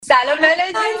سلام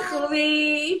لاله جون.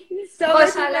 خوبی؟ صبح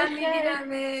خوشحالم بخیر.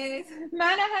 میبینمت.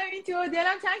 من همینطور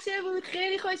دلم تنگ شده بود.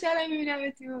 خیلی خوشحالم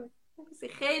میبینمتون.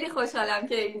 خیلی خوشحالم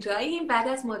که اینجاییم بعد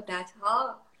از مدت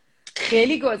ها.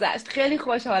 خیلی گذشت. خیلی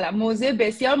خوشحالم. موضوع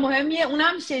بسیار مهمیه،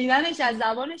 اونم شنیدنش از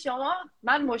زبان شما.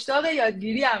 من مشتاق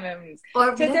یادگیری هم امروز.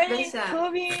 قربونت چطوری؟ بشم.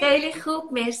 خوبی؟ خیلی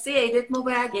خوب، مرسی. عیدت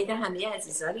مبارک. عید همه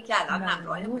عزیزانی که الان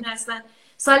همراهمون ممنون. هستن.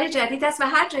 سال جدید است و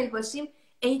هر جایی باشیم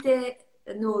عید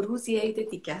نوروز یه عید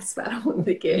دیگه است برامون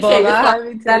دیگه. خیلی واقعا خواهدنی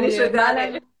همینطوریه.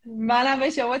 شده. منم به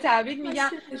شما تبریک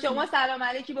میگم. شما سلام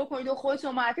علیکی بکنید و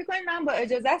خودتون معرفی کنید. من با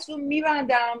اجازهت رو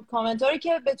میبندم کامنت رو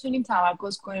که بتونیم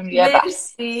تمرکز کنیم روی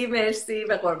بحث. مرسی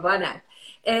به قربانت.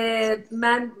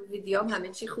 من ویدیوم همه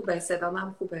چی خوبه، صدام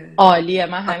هم خوبه. عالیه،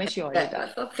 من همه چی عالی دارم.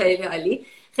 خب خیلی عالی.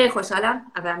 خیلی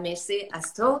خوشحالم. اول مرسی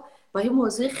از تو با این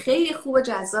موضوع خیلی خوب و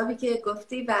جذابی که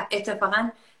گفتی و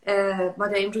اتفاقا ما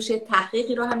داریم روش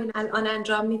تحقیقی رو همین الان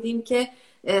انجام میدیم که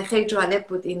خیلی جالب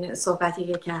بود این صحبتی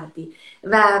که کردی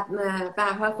و به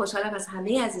هر حال خوشحالم از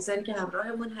همه عزیزانی که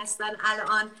همراهمون هستن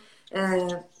الان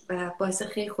و باعث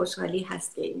خیلی خوشحالی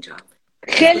هست که اینجا.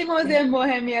 خیلی موضوع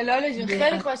مهمیه لاله جون.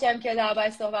 خیلی خوشم که در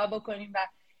باید صحبت بکنیم و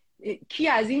کی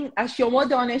از شما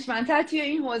دانشمندتر توی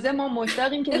این حوزه. ما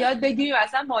مشتاقیم که یاد بگیریم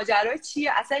اصلا ماجرا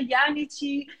چیه، اصلا یعنی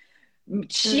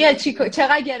چیه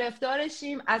چقدر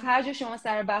گرفتارشیم. از هر جا شما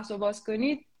سر بحث رو باز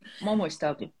کنید ما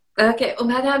مشتاقیم. اوکی،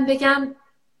 اومدم بگم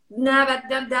نه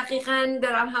دقیقاً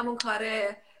دارم همون کار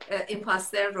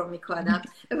ایمپاستر رو میکنم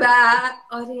و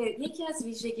آره یکی از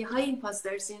ویژگی های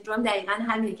ایمپاستر سیندروم دقیقاً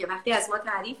همینه که وقتی از ما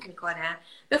تعریف میکنن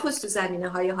به خصوص زمینه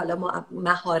های حالا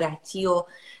مهارتی و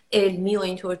علمی و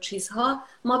اینطور چیزها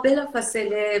ما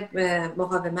بلافاصله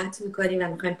مقاومت میکنیم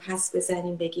و میخوایم پس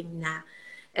بزنیم بگیم نه.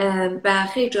 و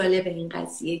خیلی جالب این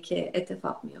قضیه که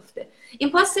اتفاق میفته.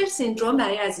 ایمپاستر سیندروم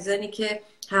برای عزیزانی که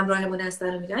همراهمون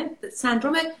هستن و میدونن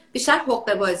سندروم بیشتر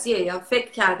حقه بازیه یا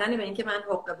فکر کردن به اینکه من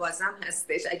حقه بازم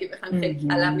هستش اگه بخوایم خیلی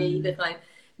کلمه‌ای بخوایم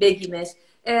بگیمش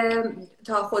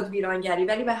تا خود ویرانگری،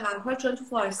 ولی به هر حال چون تو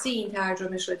فارسی این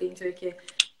ترجمه شده اینطوری که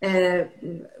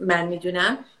من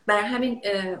میدونم برای همین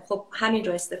خب همین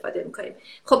رو استفاده میکنیم.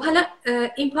 خب حالا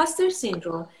ایمپاستر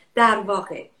سیندروم در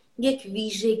واقع یک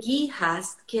ویژگی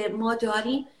هست که ما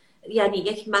داریم، یعنی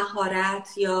یک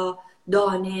مهارت یا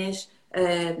دانش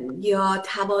یا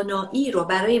توانایی رو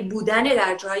برای بودن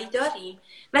در جایی داریم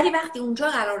ولی وقتی اونجا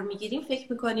قرار میگیریم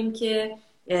فکر میکنیم که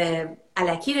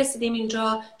الکی رسیدیم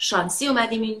اینجا، شانسی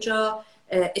اومدیم اینجا،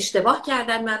 اشتباه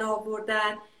کردن منو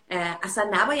آوردن، اصلا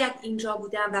نباید اینجا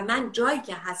بودم و من جایی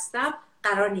که هستم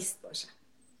قرار نیست باشم.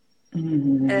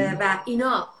 و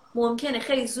اینا ممکنه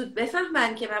خیلی زود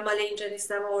بفهمن که من مال اینجا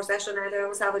نیستم و ارزش رو ندارم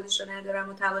و سوادش رو ندارم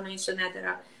و تواناییش رو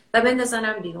ندارم و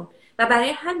بندازنم بیرون. و برای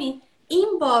همین این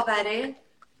باوره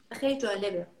خیلی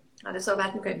جالبه. حالا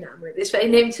صحبت میکنیم در موردش و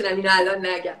نمیتونم اینو الان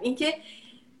نگم. اینکه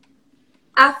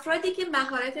افرادی که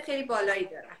مهارت خیلی بالایی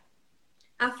دارن،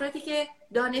 افرادی که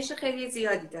دانش خیلی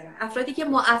زیادی دارن، افرادی که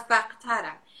موفق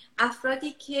ترن،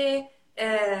 افرادی که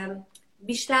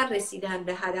بیشتر رسیدن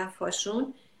به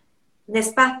هدفهاشون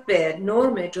نسبت به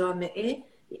نرم جامعه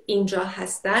اینجا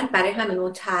هستن، برای همین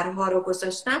اون طرح‌ها رو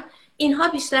گذاشتن، اینها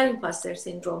بیشتر ایمپاستر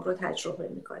سیندروم رو تجربه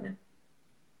میکنن.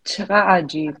 چقدر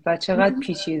عجیب و چقدر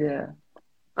پیچیده.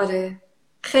 آره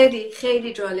خیلی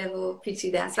خیلی جالب و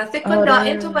پیچیده است و فکر کن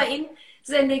دائم تو با این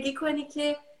زندگی کنی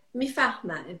که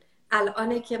میفهمن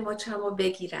الانه که مچمو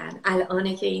بگیرن،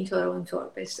 الانه که اینطور و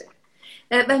اونطور بشه.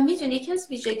 و میدونی یکی از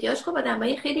ویژگی‌هاش خب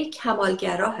آدمای خیلی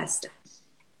کمالگرا هستن.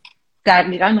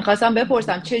 دقیقاً میخواستم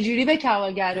بپرسم چجوری به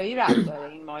کمالگرایی ربط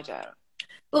داره این ماجرا؟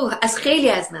 از خیلی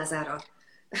از نظرات.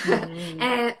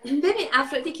 ببین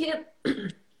افرادی که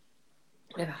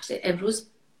ببخشید امروز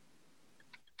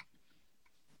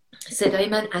صدای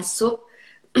من از صبح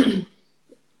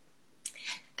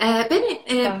ببین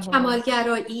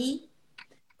کمالگرایی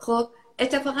خب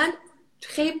اتفاقا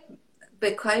خیلی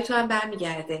به کاری تو هم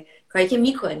برمیگرده، کاری که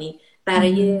میکنی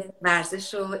برای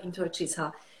ورزش و اینطور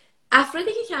چیزها.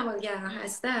 افرادی که کمالگرا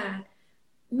هستن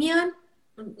میان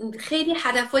خیلی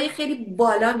هدفهای خیلی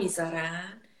بالا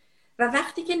میذارن و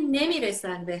وقتی که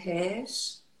نمیرسن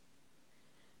بهش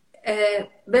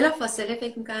بلا فاصله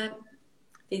فکر میکنن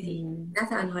دیدی نه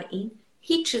تنها این،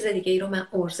 هیچ چیز دیگه ای رو من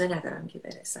عرضه ندارم که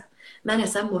برسم، من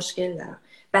اصلا مشکل دارم.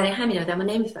 برای همین آدم ها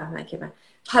نمیفهمن که من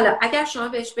حالا اگر شما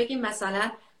بهش بگیم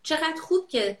مثلا چقدر خوب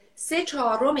که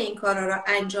 3/4 این کارا رو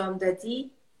انجام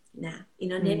دادی، نه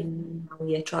اینا نمیفهمن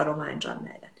 1/4 انجام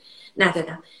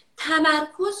ندادم.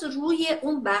 تمرکز روی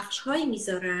اون بخش هایی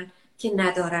میذارن که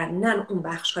ندارن نه اون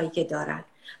بخش هایی که دارن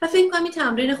و فکر کنم این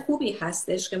تمرین خوبی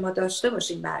هستش که ما داشته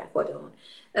باشیم برای خودمون.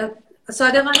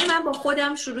 صادقانه من با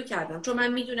خودم شروع کردم چون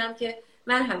من میدونم که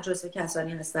من هم جزو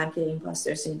کسانی هستم که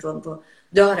ایمپاستر سیندروم رو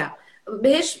دارم.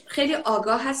 بهش خیلی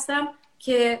آگاه هستم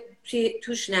که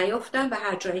توش نیفتم و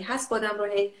هر جایی هست خودم رو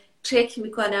چک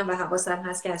میکنم و حواسم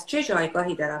هست که از چه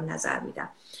جایگاهی دارم نظر میدم.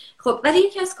 خب ولی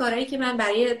یکی از کارهایی که من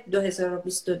برای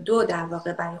 2022 در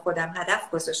واقع برای خودم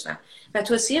هدف گذاشتم و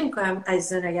توصیه میکنم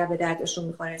عزیزان اگر به دردشون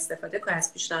میخوره استفاده کنن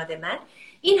از پیشنهاد من،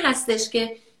 این هستش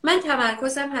که من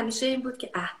تمرکزم همیشه این بود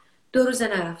که 2 روز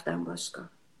نرفتم باشگاه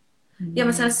یا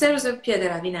مثلا 3 روز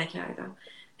پیاده روی نکردم.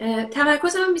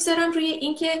 تمرکزم میذارم روی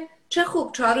این که چه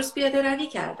خوب 4 روز پیاده روی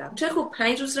کردم، چه خوب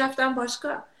 5 روز رفتم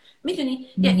باشگاه، میدونی،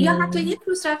 یا حتی 1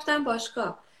 روز رفتم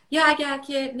باشگاه، یا اگر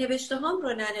که نوشته هام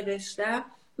رو ننوشتم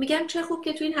میگم چه خوب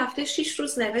که تو این هفته 6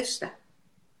 روز نوشتم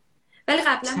ولی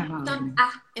قبلا گفتم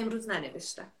امروز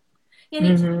ننوشتم.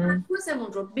 یعنی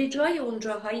تمرکزمون رو به جای اون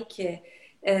جاهایی که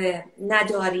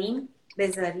نداریم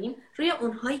بذاریم روی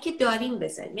اونهایی که داریم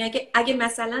بذاریم. یعنی اگه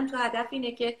مثلا تو هدف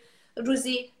اینه که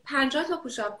روزی 50 تا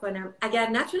پوشاپ کنم، اگر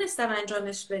نتونستم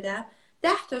انجامش بدم 10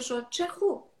 تا شد، چه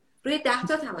خوب، روی 10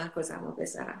 تا تمرکزم رو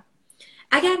بذارم.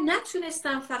 اگر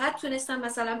نتونستم، فقط تونستم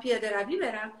مثلا پیاده روی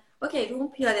برم، اوکی، رو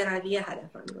اون پیاده روی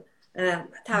هدفم رو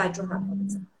توجهم رو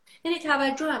بذارم. یعنی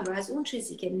توجهم رو از اون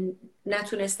چیزی که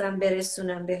نتونستم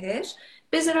برسونم بهش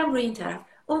بذارم روی این طرف.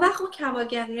 اون وقت اون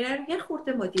کمالگرایی رو یه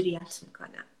خورده مدیریت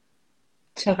میکنم.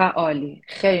 چقدر عالی،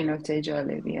 خیلی نکته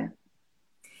جالبیه.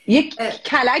 یک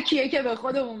کلکیه که به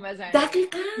خودمون بزنیم.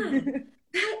 دقیقاً.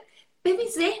 ببین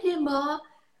ذهن ما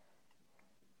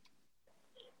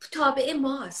تابع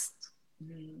ماست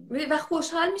و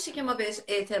خوشحال میشه که ما بهش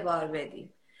اعتبار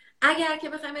بدیم. اگر که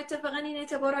بخوایم اتفاقا این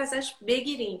اعتبار رو ازش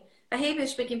بگیریم و هی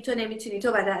بهش بگیم تو نمیتونی،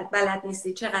 تو بلد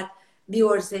نیستی، چقدر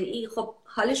بی‌عرضه‌ای، خب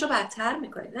حالش رو بدتر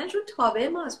میکنیم. نه چون تابع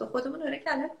ماست، به خودمون داره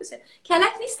کلک بزنیم.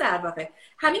 کلک نیست در واقع،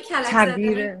 همین کلک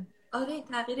زدن. آره،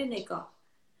 تغییر نگاه،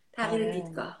 تغییر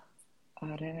دیدگاه.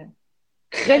 آره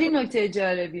خیلی نکته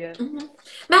جالبیه.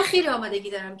 من خیلی آمادگی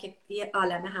دارم که یه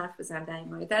عالمه حرف بزنم در این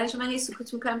مورد. درش من هی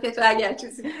سکوت میکنم که تو اگر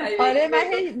چیزی بخوای. آره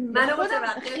من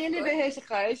خودم خیلی بهش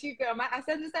خواهش میکنم. من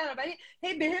اصلا دوست ندارم ولی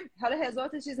هی بهم حالا 1000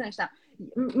 تا چیز نوشتم.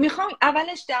 میخوام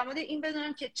اولش در مورد این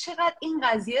بدونم که چقدر این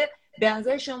قضیه به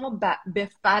نظر شما به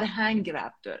فرهنگ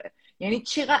ربط داره. یعنی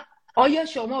چقدر آیا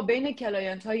شما بین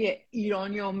کلاینت های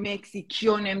ایرانی و مکزیکی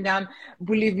و نمیدونم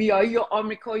بولیویایی و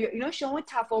آمریکایی و اینا شما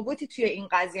تفاوتی توی این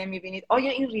قضیه میبینید؟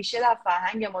 آیا این ریشه در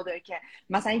فرهنگ ما داره که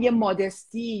مثلا یه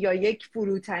مادستی یا یک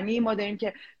فروتنی ما داریم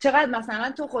که چقدر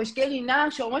مثلا تو خوشگلی، نه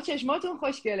شما چشماتون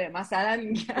خوشگله مثلا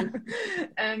میگن.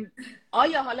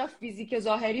 آیا حالا فیزیک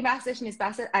ظاهری بحثش نیست،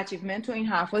 بحث اچیومنت و این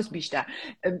حرفاست بیشتر.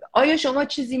 آیا شما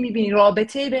چیزی میبینید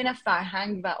رابطه بین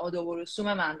فرهنگ و آداب و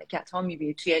رسوم مملکت ها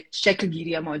میبینید توی شکل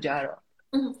گیری ماجرا؟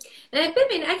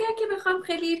 ببین اگر که بخوام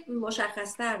خیلی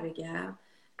مشخص‌تر بگم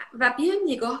و بیایم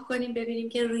نگاه کنیم ببینیم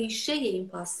که ریشه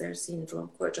ایمپاستر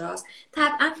سیندروم کجاست،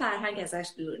 طبعا فرهنگ ازش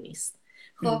دور نیست.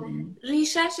 خب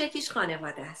ریشه‌ش یکیش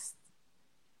خانواده است.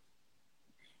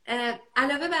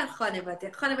 علاوه بر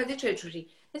خانواده چجوری؟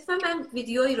 مثلا من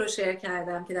ویدیویی رو شیر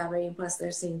کردم که درباره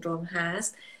ایمپاستر سیندروم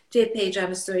هست، توی پیجم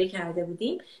استوری کرده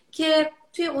بودیم که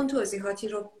توی اون توضیحاتی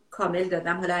رو کامل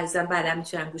دادم. حالا عزیزم بعدا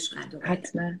میتونم گوش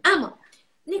کنم. اما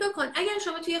نگاه کن، اگر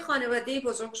شما توی خانواده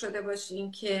بزرگ شده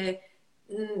باشین که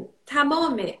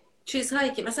تمام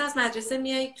چیزهایی که مثلا از مدرسه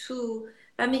میای تو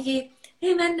و میگی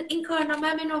من این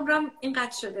کارنامه نمرم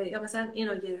اینقدر شده یا مثلا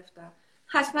اینو گرفتم،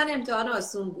 حتما امتحان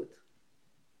آسون بود،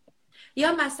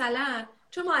 یا مثلا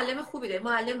چون معلم خوبی داری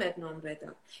معلم بهت نمره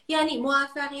داد، یعنی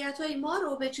موفقیت‌های ما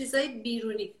رو به چیزای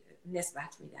بیرونی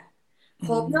نسبت میدن.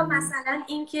 خب یا مثلا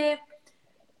اینکه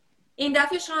این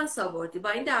دفعه شانس آوردی، با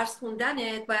این درس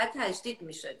خوندنت باید تجدید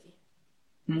میشدی.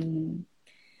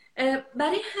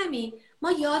 برای همین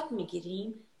ما یاد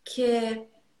میگیریم که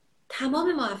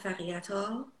تمام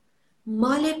موفقیت‌ها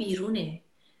مال بیرونه،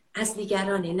 از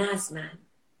دیگرانه، نه از من.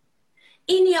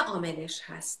 این یه عاملش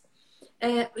هست.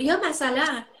 یا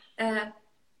مثلا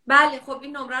بله خب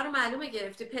این نمره رو معلومه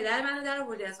گرفتی، پدر منو در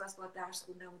آوردی از بس باهات درس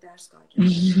خوندم و درس کار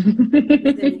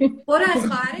کردم. برو از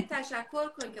خواهرت تشکر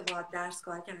کن که باهات درس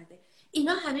کار کرده.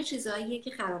 اینا همه چیزاییه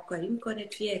که خرابکاری میکنه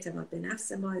توی اعتماد به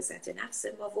نفس ما، عزت نفس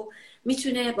ما و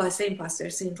میتونه باعث ایمپاستر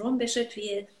سیندروم بشه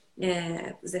توی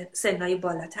سنهای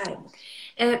بالاترمون.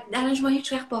 درنج ما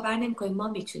هیچ وقت باور نمیکنیم ما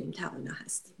میتونیم، توانا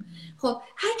هستیم. خب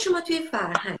هرچی ما توی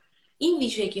فرهنگ این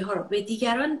ویژگی ها رو به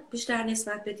دیگران بیشتر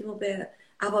نسبت بدیم و به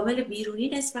عوامل بیرونی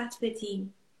نسبت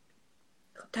بدیم،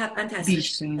 خب طبعا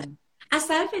تاثیر. از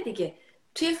طرف دیگه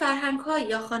توی فرهنگ ها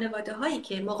یا خانواده هایی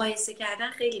که مقایسه کردن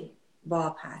خیلی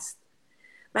باب هست،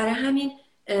 برای همین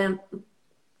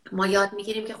ما یاد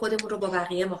میگیریم که خودمون رو با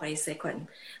بقیه مقایسه کنیم.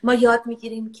 ما یاد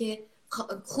میگیریم که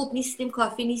خوب نیستیم،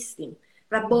 کافی نیستیم.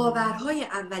 و باورهای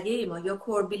اولیه ما یا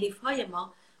کور بیلیف های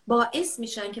ما باعث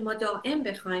میشن که ما دائم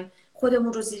بخوایم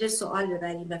خودمون رو زیر سوال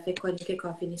ببریم و فکر کنیم که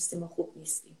کافی نیستیم و خوب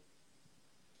نیستیم.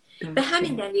 به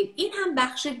همین دلیل این هم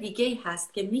بخش دیگه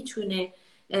هست که میتونه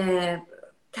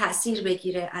تأثیر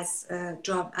بگیره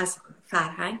از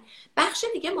فرهنگ. بخش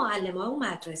دیگه معلم‌ها و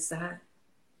مدرسه هست.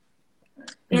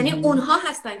 یعنی اونها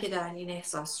هستن که دارن این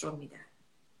احساس رو میدن،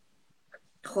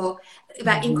 خب، و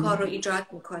این کار رو ایجاد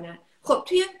میکنن. خب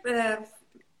توی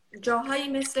جاهایی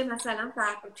مثلا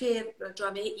توی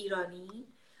جامعه ایرانی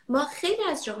ما خیلی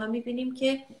از جاها میبینیم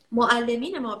که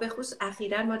معلمین ما، به خصوص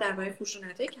اخیراً ما درباره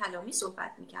خشونت‌های کلامی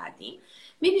صحبت میکردیم،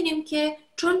 میبینیم که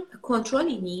چون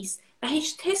کنترلی نیست و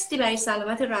هیچ تستی برای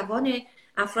سلامت روان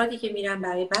افرادی که میرن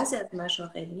برای بعضی از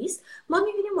مشاغل نیست، ما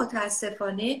میبینیم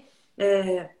متاسفانه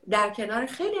در کنار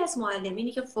خیلی از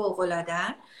معلمینی که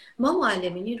فوق‌العاده‌اند، ما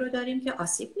معلمینی رو داریم که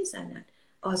آسیب میزنن،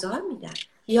 آزار میدن،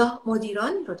 یا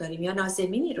مدیرانی رو داریم یا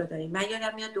ناظمینی رو داریم. من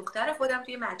یادم میاد دختر خودم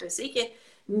توی مدرسه‌ای که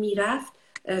میرفت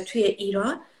توی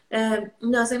ایران،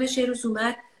 ناظمش یه روز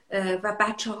اومد و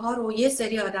بچه‌ها رو، یه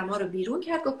سری آدم‌ها رو بیرون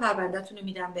کرد، گفت پرونده‌تون رو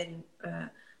میدم بریم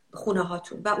خونه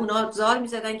هاتون، و اونا زار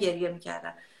میزدن، گریه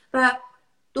میکردن. و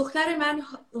دختر من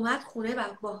اومد خونه و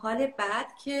با حال بد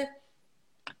که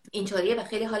اینطوریه و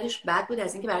خیلی حالش بد بود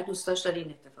از اینکه برای دوستاش داره این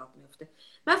اتفاق میفته.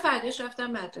 من فرداش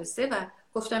رفتم مدرسه و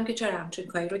گفتم که چرا همچین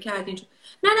کاری رو کردین؟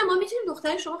 نه ما میتونیم،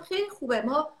 دختر شما خیلی خوبه،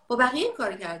 ما با بقیه این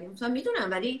کارو کردیم. گفتم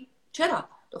میدونم، ولی چرا؟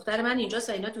 دختر من اینجا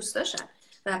اینا دوست داشتن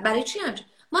و برای چی همچین؟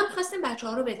 ما می‌خواستیم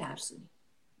بچه‌ها رو بترسونیم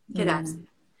که درس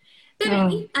بدن.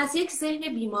 ببین از یک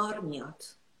ذهن بیمار میاد.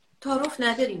 تعارف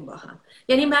نداریم با هم.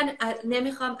 یعنی من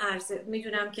نمیخوام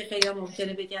میدونم که خیلی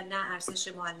ممکنه بگن نه ارزش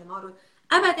معلم‌ها رو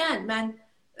ابداً، من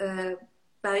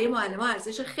برای معلم‌ها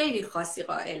ارزش خیلی خاصی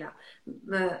قائلم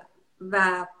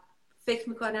و فکر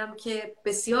میکنم که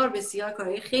بسیار بسیار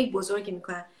کارهای خیلی بزرگی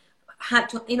میکنن.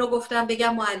 حتی اینو گفتم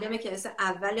بگم معلم کلاس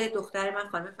اول دختر من،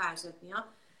 خانم فرزادنیا،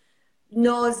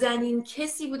 نازنین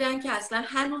کسی بودن که اصلا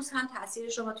هنوز هم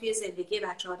تاثیرش رو ما توی زندگی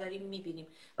بچه‌ها داریم میبینیم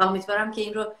و امیدوارم که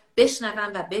این رو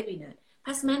بشنون و ببینن.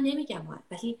 پس من نمیگم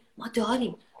ولی ما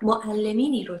داریم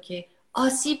معلمینی رو که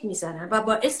آسیب میزنن و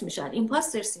باعث میشن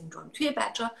ایمپاستر سیندروم توی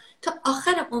بچه‌ها تا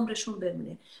آخر عمرشون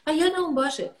بمونه. و یادمون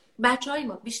باشه بچه‌های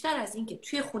ما بیشتر از این که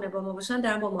توی خونه با ما باشن،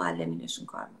 دارن با معلمینشون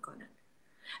کار میکنن،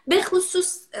 به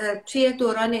خصوص توی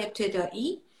دوران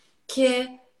ابتدایی که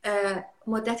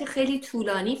مدت خیلی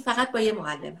طولانی فقط با یه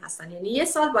معلم هستن، یعنی 1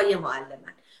 سال با یه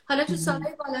معلمن. حالا تو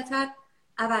سالهای بالاتر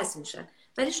عوض میشن،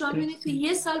 ولی شما ببینید تو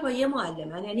 1 سال با یه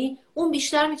معلمن، یعنی اون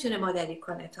بیشتر میتونه مادری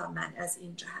کنه تا من از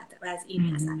این جهت و از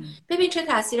این حسن. ببین چه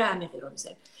تاثیر عمیقی رو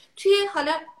میذاره. توی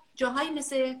حالا جاهایی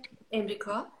مثل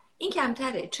امریکا این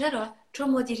کمتره. چرا؟ چون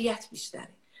مدیریت بیشتره.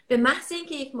 به محض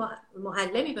اینکه یک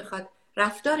معلمی بخواد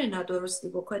رفتار نادرستی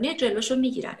بکنه، جلوشو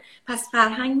میگیرن. پس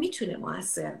فرهنگ میتونه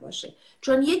مؤثر باشه،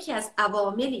 چون یکی از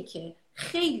عواملی که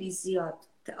خیلی زیاد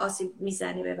آسیب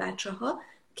میزنه به بچه‌ها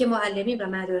که معلمی و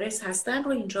مدارس هستن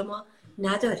رو اینجا ما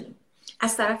نداریم.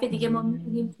 از طرف دیگه ما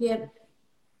میبینیم که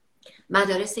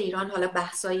مدارس ایران، حالا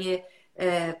بحثای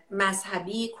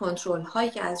مذهبی، کنترل هایی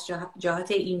که از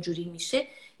جهات اینجوری میشه،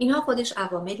 اینها خودش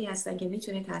عواملی هستن که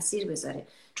میتونه تاثیر بذاره.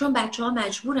 چون بچه‌ها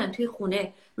مجبورن توی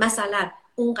خونه، مثلا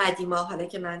اون قدیما، حالا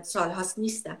که من سالهاست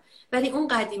نیستم، ولی اون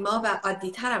قدیما و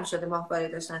عادی تر هم شده ماهواره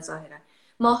داشتن، ظاهرا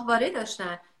ماهواره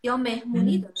داشتن یا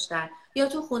مهمونی داشتن یا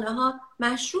تو خونه ها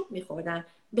مشروب میخوردن،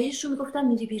 بهشون میگفتن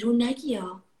میری بیرون نگی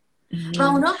ها. و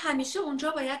اونا همیشه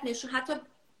اونجا باید حتی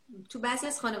تو بعضی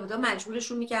از خانواده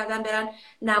مجبورشون میکردن برن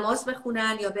نماز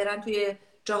بخونن یا برن توی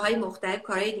جاهای مختلف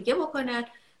کارهای دیگه بکنن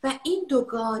و این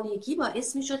دوگانگی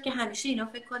باعث میشد که همیشه اینا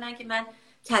فکر کنن که من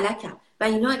کلکم و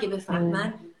اینا اگه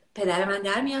بفهمن پدر من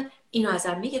در میاد، اینو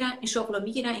ازم میگیرن، این شغل رو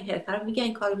میگیرن، این حرفه رو میگیرن،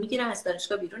 این کارو میگیرن، از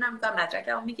دانشگاه بیرونم میکنن،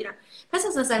 مدرکمو میگیرن. پس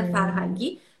از نظر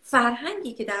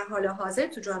فرهنگی که در حال حاضر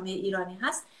تو جامعه ایرانی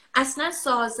هست، اصلا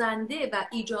سازنده و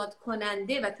ایجاد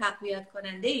کننده و تقویت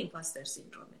کننده ایمپاستر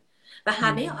سیندرومه. و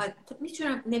همه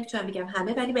نمیتونم بگم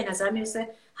همه، ولی به نظر میرسه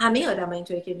همه آدم‌ها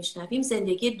اینطوری که میشنویم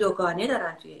زندگی دوگانه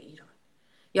دارن توی ایران،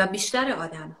 یا بیشتر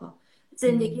آدم‌ها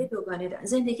زندگی دوگانه دارن.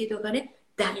 زندگی دوگانه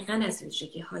دقیقاً از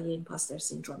ویژگی‌های ایمپاستر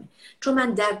سیندرومه، چون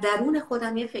من در درون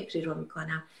خودم یه فکری رو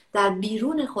میکنم، در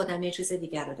بیرون خودم یه چیز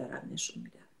دیگر رو دارم نشون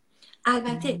میدم.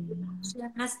 البته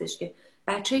هستش که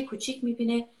بچه کوچیک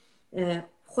میبینه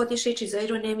خودش یه چیزایی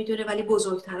رو نمیدونه، ولی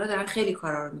بزرگترها دارن خیلی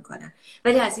کارا رو میکنن،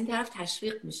 ولی از این طرف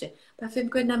تشویق میشه و فکر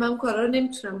میکنه نه من اون کارا رو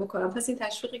نمیتونم بکنم، پس این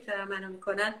تشویقی که دارن منو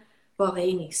میکنن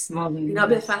واقعی نیست. اینا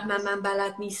بفهمن من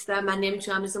بلد نیستم، من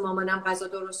نمیتونم مثل مامانم غذا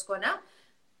درست کنم.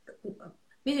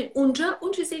 میدونی اونجا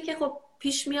اون چیزی که خب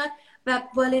پیش میاد، و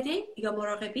والدین یا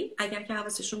مراقبین اگر که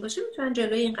حواسشون باشه میتونن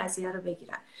جلوی این قضیه رو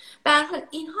بگیرن. به هر حال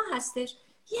اینها هستش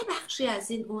یه بخشی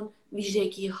از این اون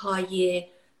ویژگی های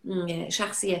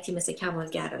شخصیتی مثل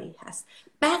کمالگرایی هست.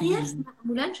 بقیهش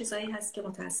معمولا چیزایی هست که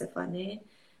متاسفانه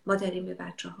ما داریم به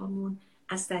بچه هامون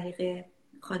از طریق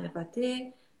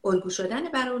خانواده الگو شدن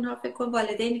برای اونها. فکر کن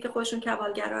والدینی که خودشون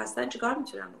کمالگرا هستن چیکار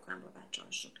میتونن بکنن با بچه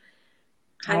هاشون.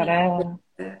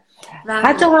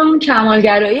 حتی همون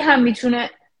کمالگرایی هم میتونه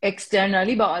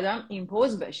اکسترنالی با آدم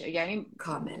ایمپوز بشه. یعنی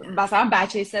مثلا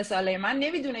بچه 3 ساله من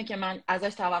نمیدونه که من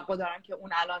ازش توقع دارم که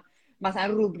اون الان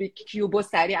مثلا روبریک کیوبو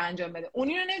سریع انجام بده. اون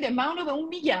اینو نمیده، من اونو به اون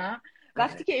میگم.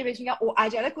 وقتی که بهش میگم او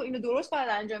عجله کن اینو درست باید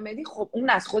انجام بدی، خب اون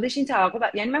از خودش این توقع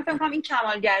یعنی من فکر کنم این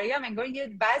کمالگرایی هم انگار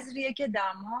یه بذریه که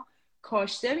دمها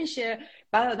کاشته میشه،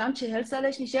 بعد آدم 40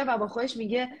 سالش میشه و با خودش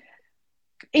میگه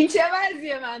این چه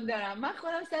وضعیه من دارم. من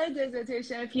خودم سر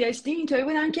دیزرتیشن پی اچ دی اینطوری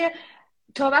بودم که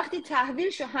تا وقتی تحویل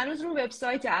شد هنوز رو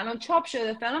وبسایت الان چاپ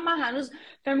شده فلان، من هنوز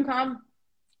فکر می‌کنم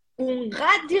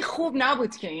اونقدی خوب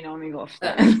نبود که اینا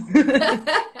میگفتن.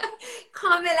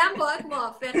 کاملا باهات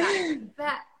موافقم.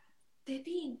 و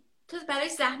ببین تو برای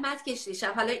زحمت کشیدی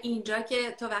شب. حالا اینجا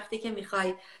که تو وقتی که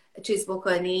میخوای چیز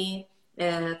بکنی،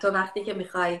 تو وقتی که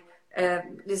میخوای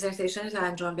دیزرتیشن رو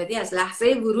انجام بدی، از لحظه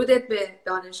ورودت به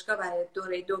دانشگاه برای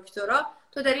دوره دکترا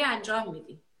تو داری انجام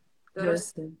میدی،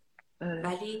 درسته؟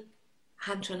 ولی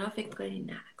همچنان فکر کنی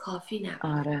نه کافی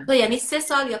نه. تو یعنی 3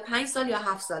 سال یا 5 سال یا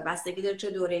 7 سال بستگی داره چه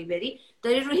دوره‌ای بری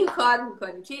داری روی این کار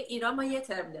میکنی. توی ایران ما یه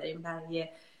ترم داریم برای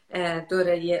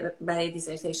دوره برای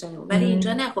دیزرتیشن، ولی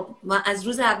اینجا نه. خب ما از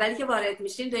روز اولی که وارد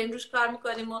میشیم داریم روش کار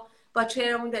میکنیم و با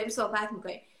چهرمون داریم صحبت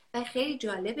میکنیم و خیلی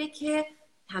جالبه که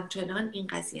همچنان این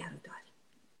قضیه رو داریم.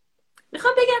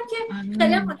 میخوام بگم که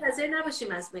خیلی منتظر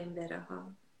نباشیم از بین بره ها.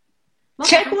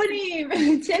 چه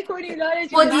کنیم لاره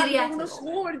جون،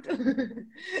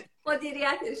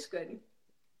 مدیریتش کنیم.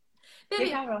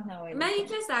 ببین من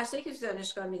یکی از درسایی که تو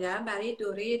دانشگاه میدم برای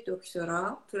دوره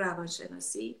دکترا تو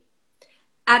روانشناسی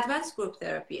ادوانس گروپ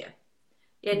تراپیه،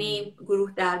 یعنی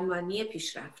گروه درمانی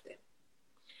پیشرفته.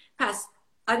 پس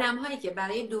آدم هایی که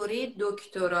برای دوره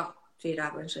دکترا توی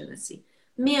روانشناسی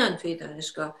میان توی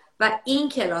دانشگاه و این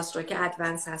کلاس رو که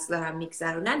ادوانس هست دارن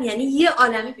میگذرونن، یعنی یه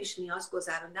عالمه پیش نیاز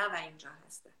گذروندن و اینجا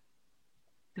هستن.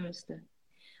 درسته.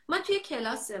 ما توی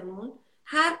کلاسمون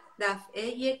هر دفعه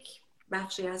یک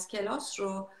بخشی از کلاس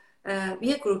رو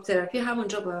یه گروپ تراپی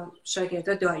همونجا با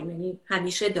شاگردا داریم، یعنی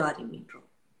همیشه داریم این رو.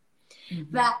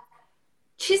 و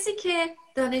چیزی که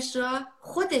دانشجوها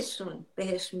خودشون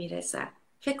بهش میرسن،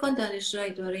 فکر کن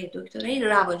دانشجوهای دوره دکترای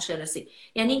روانشناسی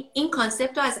یعنی این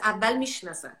کانسپت رو از اول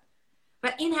میشناسن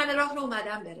و این همه راه رو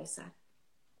اومدن برسن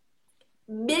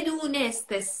بدون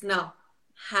استثنا،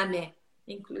 همه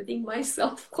including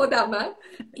myself خودم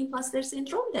ایمپاستر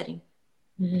سیندروم داریم.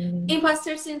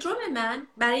 ایمپاستر سیندروم من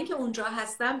برای اینکه اونجا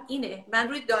هستم اینه، من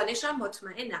روی دانشم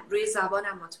مطمئنم، روی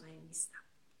زبانم مطمئن نیستم.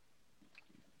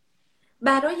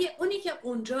 برای اونی که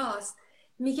اونجاست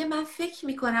میگه من فکر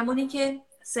میکنم، اونی که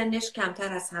سنش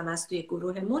کمتر از هم است توی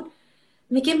گروهمون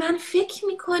میگه من فکر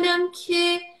میکنم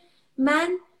که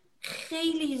من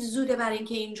خیلی زوده برای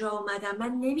اینکه اینجا اومدم،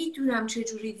 من نمیدونم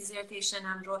چجوری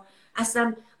دیزرتیشنم رو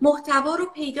اصلا محتوا رو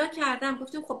پیدا کردم.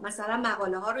 گفتیم خب مثلا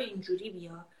مقاله ها رو اینجوری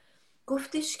بیار.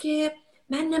 گفتش که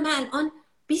من الان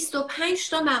 25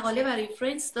 تا مقاله برای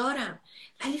فرنس دارم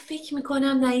ولی فکر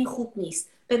میکنم نه این خوب نیست.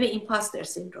 ببین ایمپاستر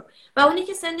سیندروم. و اونی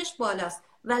که سنش بالاست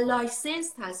و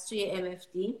لایسنس هست توی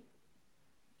MFD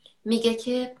میگه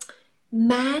که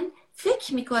من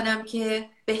فکر میکنم که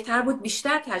بهتر بود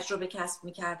بیشتر تجربه کسب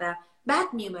میکردم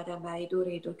بعد میومدم برای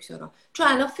دوره دکترا، چون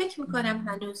الان فکر میکنم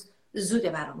هنوز زوده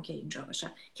برام که اینجا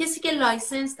باشم. کسی که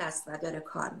لایسنس هست و داره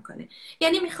کار میکنه.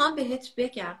 یعنی میخوام بهت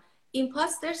بگم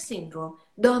ایمپاستر سیندروم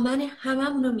دامن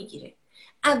هممونو میگیره.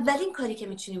 اولین کاری که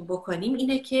میتونیم بکنیم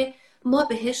اینه که ما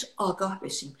بهش آگاه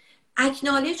بشیم،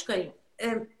 اکنالج کنیم،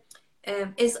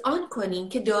 اذعان کنیم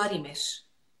که داریمش.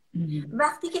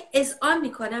 وقتی که اذعان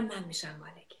میکنم من میشم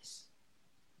مالکش.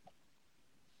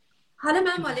 حالا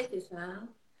من مالکشم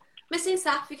مثل این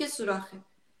سقفی که سوراخه،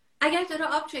 اگر داره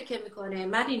آب چکه میکنه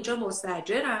من اینجا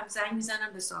مستاجرم، زنگ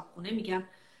میزنم به صاحبخونه میگم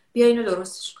بیا اینو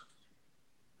درستش کن.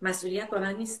 مسئولیت با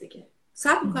من نیست دیگه،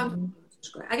 صبر میکنم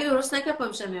درستش کنه. اگه درست نکنه پا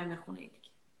میشم میرم خونه دیگه.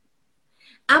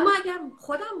 اما اگر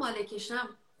خودم مالکشم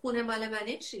خونه مال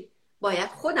منه چی؟ باید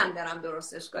خودم برم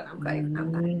درستش کنم، کاری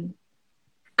کنم.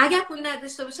 اگر پول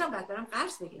نداشته باشم باید برم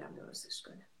قرض بگیرم درستش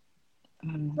کنم.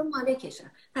 تو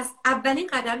مالکشم. پس اولین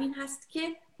قدم این هست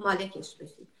که مالکش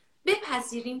بشیم،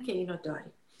 بپذیریم که اینو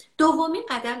داریم. دومین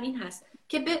قدم این هست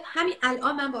که همین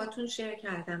الان من باهاتون شیر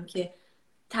کردم که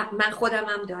من خودم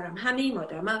هم دارم، همه این ما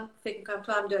دارم، من فکر میکنم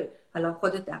تو هم داری، حالا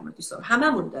خودت در موردش صحبت،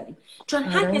 هممون داریم، چون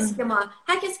هر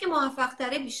کسی که موفق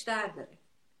تره بیشتر داره.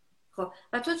 خب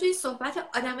و تو توی صحبت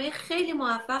آدمای خیلی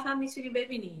موفق هم میتونی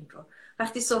ببینی این رو،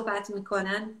 وقتی صحبت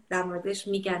میکنن در موردش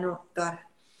میگن و دارن.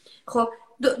 خب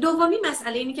دومی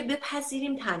مسئله اینه که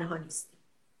بپذیریم تنها نیستیم،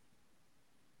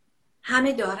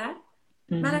 همه دارن،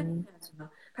 من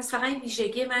پس فقط این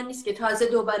ویژگی من نیست که تازه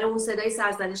دوباره اون صدای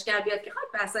سرزنشگر بیاد که خواهد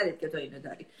بسرت که تو اینو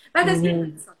داری. بعد از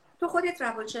این تو خودت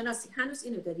روانشناسی هنوز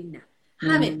اینو داری؟ نه.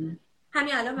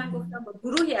 همین الان من گفتم با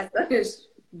گروهی از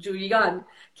دانشجویان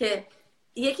که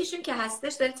یکیشون که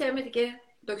هستش داره ترم دیگه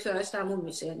دکتراش تموم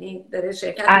میشه، یعنی داره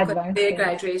شرکت میکنه به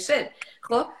گریجویشن.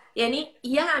 خب یعنی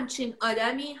یه همچین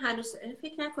آدمی هنوز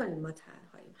فکر نکنیم ما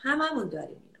تنهاییم، هممون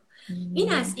داریم اینو.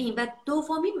 این از این. و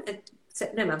دومی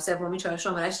نمیم سومی چهار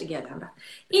شمارش دیگه یادم رفت،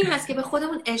 این هست که به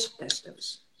خودمون عشق داشته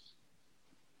باشیم.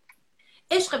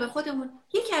 عشق به خودمون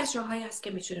یکی از راههایی هست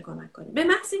که میتونه کمک کنه. به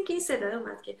محض اینکه این صدای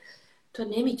اومد که تو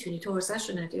نمیتونی، تو حرصش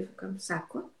رو نداری، فکر کنم صبر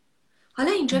کن،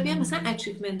 حالا اینجا بیا مثلا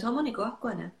اچیومنت هامو نگاه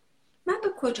کنم، من به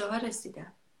کجاها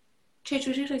رسیدم،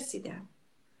 چجوری رسیدم،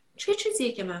 چه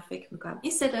چیزیه که من فکر میکنم.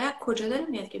 این صدای کجا داره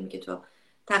میاد که میگه تو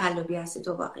تقلبی هستی،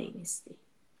 تو واقعی نیستی.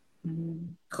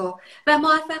 خب و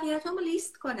موفقیتامو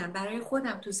لیست کنم برای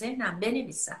خودم، تو ذهنم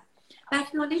بنویسم،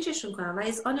 اکنالجشون کنم و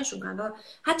اذعانشون کنم و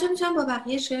حتی میتونم با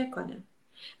بقیه شیر کنم.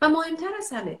 و مهمتر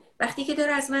از همه وقتی که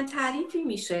داره از من تعریفی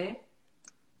میشه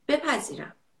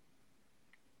بپذیرم.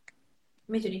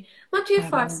 میدونی ما توی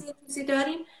فارسی یه چیزی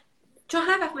داریم، چون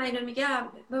هر وقت من اینو میگم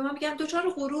به ما میگم دوچار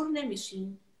غرور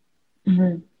نمیشین.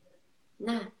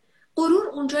 نه، غرور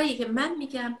اونجایی که من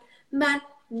میگم من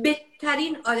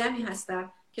بهترین آدمی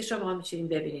هستم که شما میتونین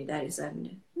ببینید در این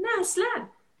زمینه. نه اصلا.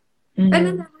 من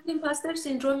در مورد ایمپاستر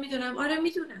سیندروم میدونم، آره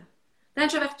میدونم. در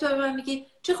چه وقت تو به من میگی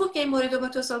چه خوب که این مورد رو با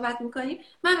تو صحبت میکنی،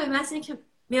 من به محض اینکه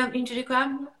میام اینجوری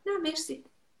کنم نه مرسی.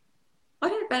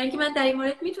 آره برای اینکه من در این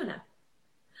مورد میدونم.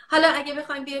 حالا اگه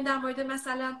بخوایم بیایم در مورد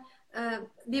مثلا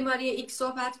بیماری ایکس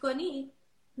صحبت کنی،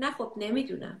 نه خب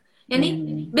نمیدونم.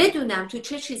 یعنی بدونم تو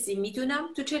چه چیزی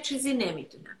میدونم، تو چه چیزی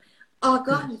نمیدونم،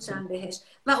 آگاه میشم بهش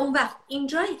و اون وقت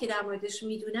اینجایی که در موردش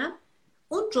میدونم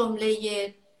اون جمله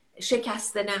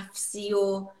شکست نفسی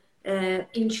و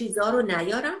این چیزا رو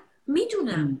نیارم،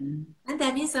 میدونم من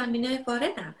در این زمینه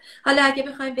واردم. حالا اگه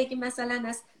بخوایم بگیم مثلا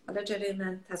از حالا جلوی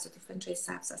من تصادفاً چای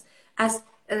سبز هست، از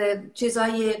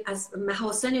چیزای از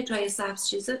محاسن چای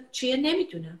سبز چیه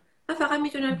نمیدونم، من فقط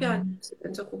میدونم که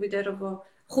انت خوبی داره و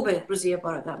خوبه روزی یه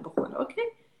بار آدم بخوره، اوکی.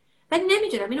 من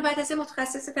نمیدونم، اینو باید از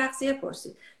متخصص تغذیه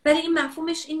پرسید. ولی این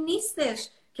مفهومش این نیستش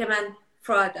که من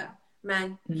فرادم،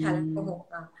 من کلک و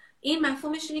حقم. این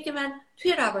مفهومش اینه که من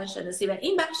توی روانشناسی و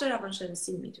این بخش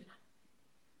روانشناسی میدونم.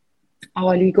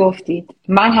 عالی گفتید.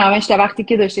 من همش تا وقتی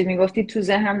که داشتید میگفتید تو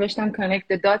ذهنم داشتم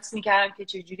کانکت داتس میکردم که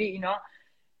چجوری اینا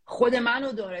خود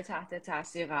منو داره تحت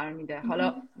تاثیر قرار میده.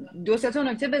 حالا دو سه تا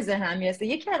نکته به ذهنم میرسه.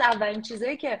 یکی از اولین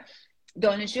چیزایی که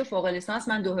دانشجوی فوق لیسانس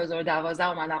من 2012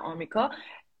 اومدم آمریکا،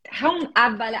 همون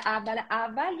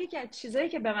اول یکی از چیزایی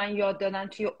که به من یاد دادن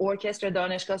توی ارکستر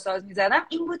دانشگاه ساز میزدم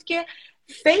این بود که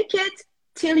fake it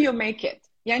till you make it.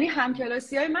 یعنی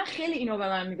همکلاسیای من خیلی اینو به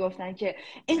من میگفتن که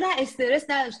اینقدر استرس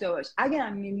نداشته باش،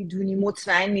 اگرم نمیدونی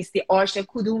مطمئن نیستی آرش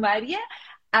کدوم وریه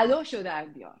اداشو در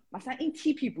بیار. مثلا این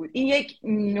تیپی بود، این یک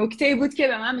نکته بود که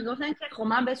به من میگفتن که خب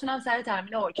من بتونم سر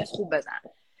تمرین ارکستر خوب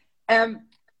بزنم.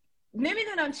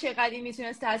 نمیدونم چقدر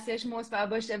میتونست تاثیرش مثبت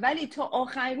باشه، ولی تا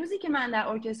آخرین روزی که من در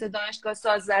ارکستر دانشگاه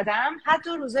ساز زدم، حتی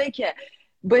روزایی که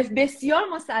بسیار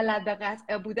مسلط به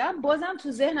قطعه بودم، بازم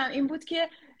تو ذهنم این بود که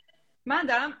من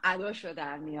دارم اداشو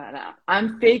در میارم.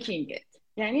 I'm faking it.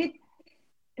 یعنی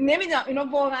نمیدونم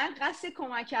اینو واقعا قصد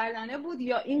کمک کردنه بود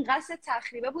یا این قصد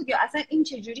تخریبه بود یا اصلا این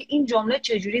چجوری این جمله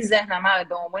چجوری ذهنم رو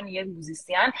به عنوان یه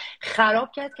موزیسین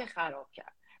خراب کرد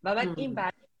و بعد این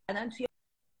بعدن توی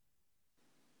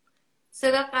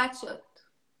صدا قطع شد.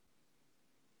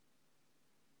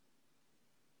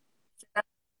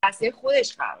 تاثیر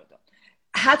خودش قرار داد.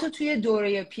 حتی توی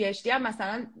دوره پی اچ دی هم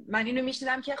مثلا من اینو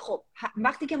میشنیدم که خب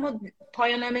وقتی که ما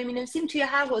پایان‌نامه می‌نویسیم توی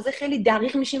هر حوزه خیلی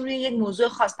دقیق میشیم روی یک موضوع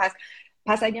خاص.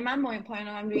 پس اگه من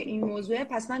پایان‌نامه‌ام روی این موضوعه،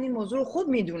 پس من این موضوع رو خوب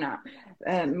میدونم،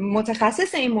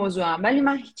 متخصص این موضوعم. ولی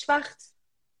من هیچ وقت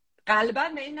قلباً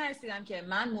به این نرسیدم که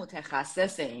من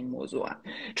متخصص این موضوعم،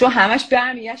 چون همش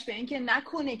برمیگشت به این که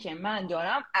نکنه که من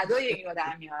دارم ادای اینو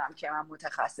در میارم که من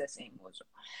متخصص این موضوع.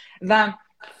 و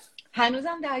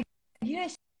هنوزم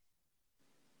درگیرش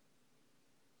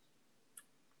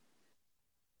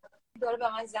داره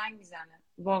به من زنگ میزنه.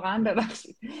 واقعا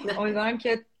ببخشید. امیدوارم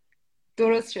که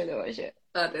درست شده باشه.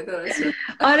 آره درسته.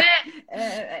 آره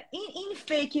این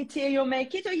فیکی تیو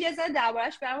میکی تو یه ذره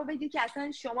دربارش برام بگید که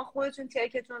اصلا شما خودتون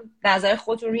تیکتون نظر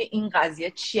خودتون روی این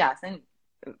قضیه چی اصلا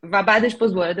و بعدش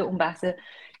باز وارد اون بحث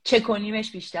چه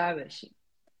کنیمش بیشتر بشیم.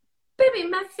 ببین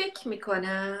من فکر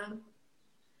میکنم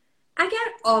اگر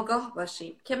آگاه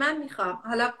باشیم که من میخوام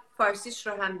حالا فارسیش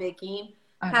رو هم بگیم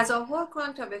تظاهر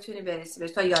کن تا بتونی برسی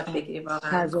بهش، تا یاد بگیری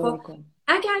واقعا. خب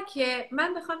اگر که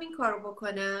من بخوام این کارو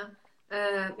بکنم،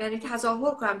 یعنی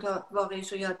تظاهر کنم تا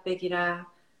واقعیش رو یاد بگیرم،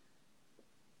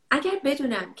 اگر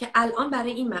بدونم که الان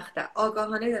برای این مقطع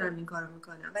آگاهانه دارم این کارو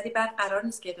میکنم ولی بعد قرار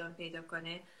نیست که ادامه پیدا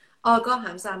کنه، آگاه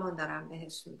هم زمان دارم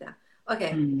بهش میدم.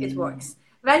 اوکی it works.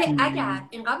 ولی اگر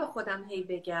اینقدر به خودم هی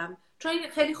بگم، چون این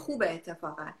خیلی خوبه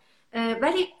اتفاقا،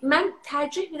 ولی من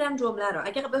ترجیح میدم جمله رو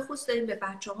اگر به خصوص داریم به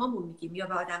بچه هامون میگیم یا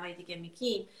به آدمای دیگه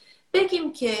میگیم،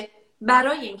 بگیم که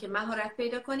برای اینکه مهارت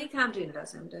پیدا کنی تمرین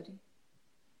لازم داری.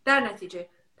 در نتیجه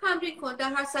تمرین کن،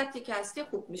 در هر سطحی که هستی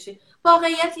خوب میشی.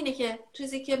 واقعیت اینه که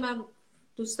چیزی که من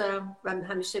دوست دارم و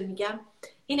همیشه میگم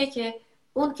اینه که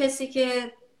اون کسی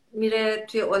که میره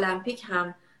توی المپیک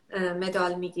هم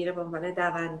مدال میگیره به عنوان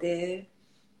دونده،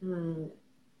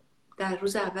 در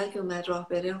روز اول که اومد راه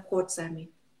بره خورد زمین.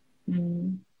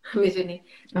 میدونی؟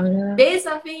 به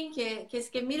اضافه این که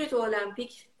کسی که میره تو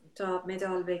المپیک تا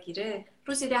مدال بگیره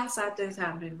روزی 10 ساعت داره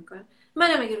تمرین میکنه.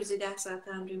 منم اگه روزی 10 ساعت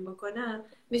تمرین بکنم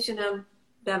میتونم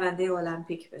دونده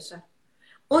المپیک بشم.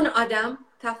 اون آدم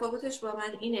تفاوتش با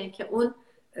من اینه که اون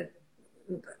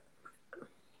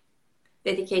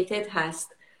dedicated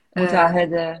هست،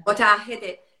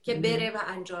 متعهده که بره و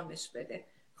انجامش بده.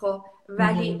 خب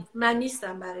ولی من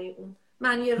نیستم برای اون.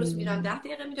 من یه روز میرم 10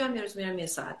 دقیقه میدونم، یه روز میرم 1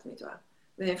 ساعت میدونم.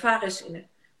 فرقش اینه.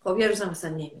 خب یه روز هم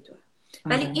مثلا نمیدونم.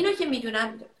 ولی اینو که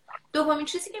میدونم. دومین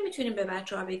چیزی که میتونیم به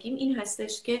بچه‌ها بگیم این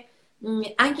هستش که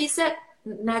انگیزه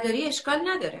نداری اشکال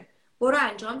نداره، برو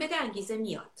انجام بده، انگیزه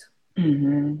میاد.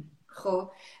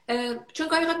 خب چون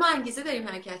گاهی ما انگیزه داریم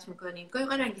حرکت میکنیم، گاهی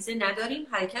انگیزه نداریم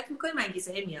حرکت میکنیم،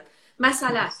 انگیزه میاد.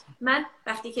 مثلا من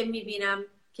وقتی که میبینم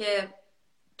که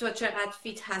تو چقدر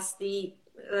فیت هستی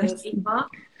اینها،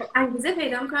 انگیزه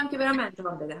پیدا میکنم که برم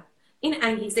انجام بدم. این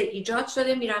انگیزه ایجاد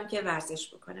شده، میرم که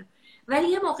ورزش بکنم. ولی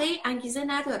یه موقعی انگیزه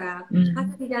ندارم،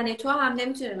 حتی دیدن تو هم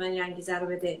نمیتونه من این انگیزه رو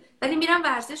بده، ولی میرم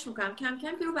ورزش میکنم، کم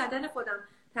کم که رو بدن خودم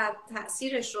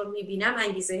تأثیرش رو میبینم،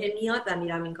 انگیزه میاد و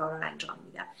میرم این کار رو انجام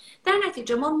میدم. در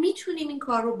نتیجه ما میتونیم این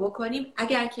کار رو بکنیم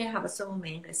اگر که حواسمون به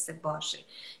این قصه باشه.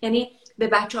 یعنی به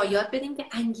بچه‌ها یاد بدیم که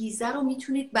انگیزه رو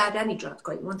میتونید بعداً ایجاد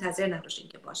کنید، منتظر نباشین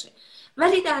که باشه.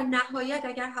 ولی در نهایت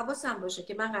اگر حواسم باشه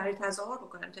که من قراره تظاهر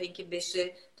بکنم تا اینکه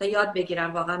بشه، تا یاد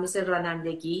بگیرم واقعا مثل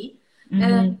رانندگی،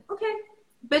 اوکی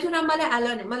بدونم مال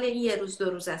الانه، مال این 1 روز 2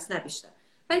 روز است، نه بیشتر.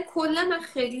 ولی کلا من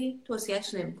خیلی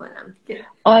توصیهش نمی‌کنم.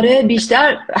 آره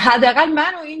بیشتر حداقل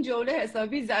من و این جوله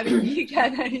حسابی زمینگیری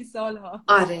کردن این سالها.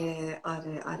 آره.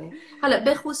 حالا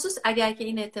به خصوص اگر که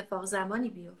این اتفاق زمانی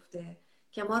بیفته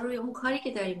که ما روی اون کاری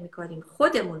که داریم میکنیم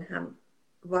خودمون هم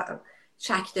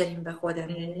شک داریم به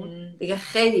خودمون، دیگه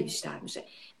خیلی بیشتر میشه.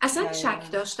 اصلا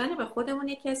شک داشتن به خودمون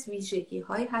یکی از ویژگی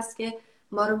هایی هست که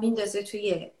ما رو میندازه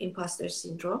توی ایمپاستر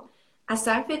سیندروم. از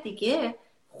طرف دیگه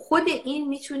خود این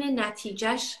میتونه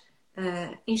نتیجهش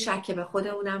این شک به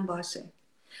خودمونم باشه.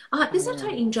 بذار تا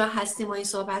اینجا هستیم و این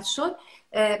صحبت شد،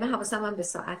 من حواسم هم به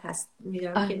ساعت هست،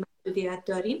 میدونم که محدودیت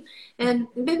داریم.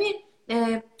 ببین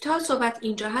تا صحبت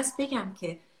اینجا هست بگم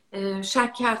که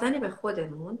شک کردن به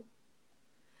خودمون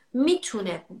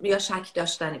میتونه، یا شک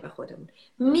داشتن به خودمون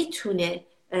میتونه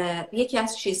یکی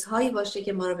از چیزهایی باشه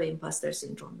که ما رو به ایمپاستر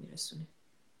سیندروم میرسونه.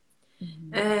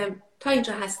 تا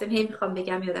اینجا هستم، هی میخوام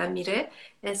بگم یادم میره.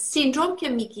 سیندروم که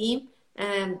میگیم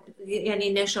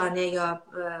یعنی نشانه یا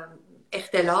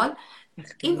اختلال،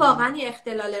 این واقعا یه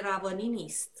اختلال روانی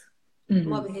نیست.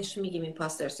 ما بهش میگیم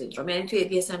ایمپاستر سیندروم، یعنی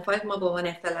توی DSM-5 ما به عنوان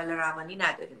اختلال روانی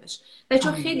نداریمش، ولی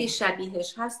چون خیلی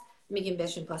شبیهش هست میگیم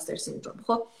بهش ایمپاستر سیندروم.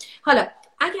 خب حالا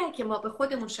اگر که ما به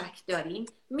خودمون شک داریم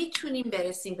میتونیم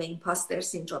برسیم به ایمپاستر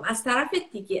سیندروم. از طرف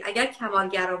دیگه اگر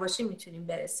کمالگرا باشیم میتونیم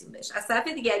برسیم بهش. از طرف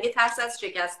دیگه اگه ترس از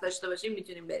شکست داشته باشیم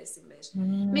میتونیم برسیم بهش.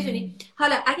 میدونی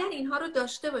حالا اگر اینها رو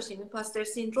داشته باشیم، ایمپاستر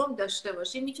سیندروم داشته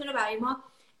باشیم، میتونه برای ما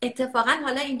اتفاقا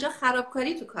حالا اینجا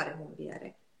خرابکاری تو کارمون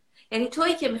بیاره. یعنی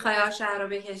تویی که میخوای آشه رو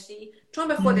بکشی چون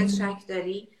به خودت شک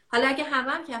داری، حالا اگه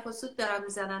هم کف و سود دارن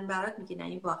میزنن برات، میگی نه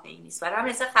این واقعی نیست، برام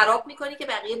مثلا خراب میکنی که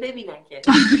بقیه ببینن که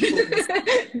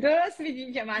درست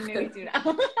میگین که من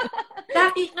نمیتونم.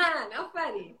 دقیقاً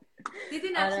آفرین، دیدی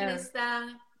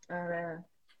نتونستم. آره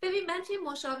ببین من توی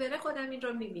مشاوره خودم این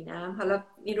رو میبینم، حالا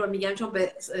این رو میگم چون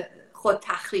به خود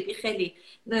تخریبی خیلی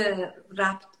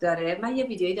ربط داره. من یه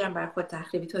ویدیویی دارم برای خود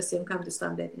تخریبی، توصیه میکنم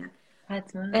دوستان ببینن.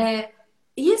 حتما.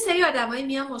 یه سری آدمایی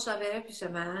میان مشاوره پیش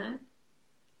من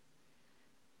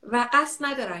و قصد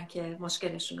ندارن که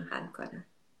مشکلشون رو حل کنن.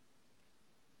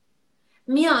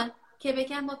 میان که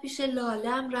بگن ما پیش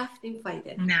لالم رفتیم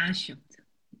فایده نشد.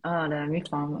 آره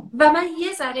میفهمم. و من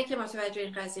یه ذره که متوجه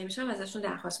این قضیه میشم ازشون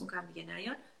درخواست میکنم دیگه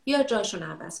نیان، یا جاشون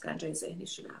عوض کنن، جای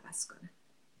ذهنیشون عوض کنن.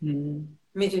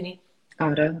 میدونی؟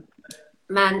 آره.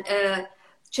 من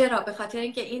چرا؟ به خاطر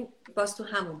اینکه این باز تو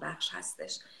همون بخش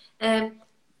هستش.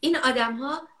 این آدم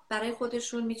ها برای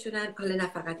خودشون میتونن، حالا نه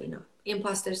فقط اینا،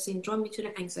 ایمپاستر سیندروم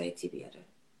میتونه انگزایتی بیاره،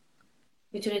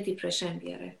 میتونه دیپرشن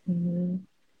بیاره،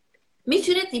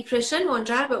 میتونه دیپرشن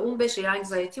منجر به اون بشه یا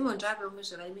انگزایتی منجر به اون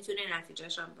بشه، ولی میتونه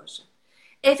نتیجهش هم باشه.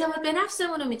 اعتماد به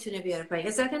نفسمون رو میتونه بیاره پایین،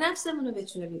 عزت نفسمون رو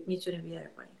میتونه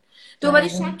بیاره پایین، دوباره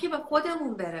شک به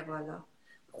خودمون بره بالا،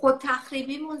 خود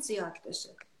تخریبیمون زیاد بشه.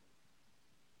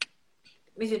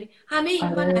 میدونی همه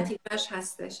اینها نتیجهش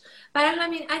هستش. برای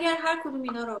همین اگر هر کدوم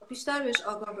اینا رو بیشتر بهش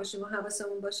آگاه باشیم و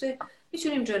حواسمون باشه،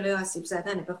 میتونیم جلوی آسیب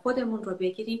زدن به خودمون رو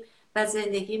بگیریم و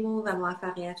زندگیمون و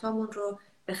موفقیتامون رو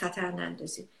به خطر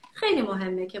نندازیم. خیلی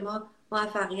مهمه که ما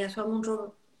موفقیتامون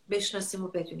رو بشناسیم و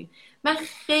بدونیم. من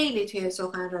خیلی توی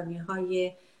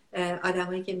سخنرانی‌های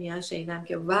آدمایی که میان شنیدم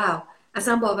که واو،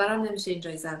 اصلا باورم نمیشه این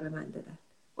جایزه رو به من دادن.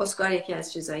 اسکار یکی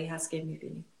از چیزایی هست که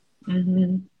میبینیم.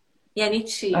 یعنی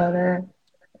چی؟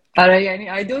 آره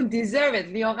یعنی I don't deserve it.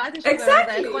 لیاقتش رو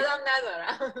exactly. خودم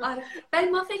ندارم. آره. ولی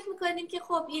ما فکر میکنیم که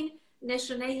خب این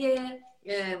نشونه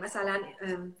مثلا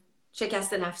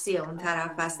شکست نفسی اون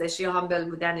طرف هستش یا همبل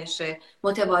بودنشه،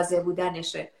 متواضع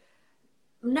بودنشه.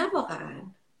 نه واقعا.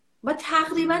 ما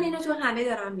تقریبا اینو تو همه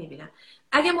دارم میبینم.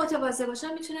 اگه متواضع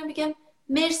باشم میتونم بگم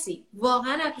مرسی،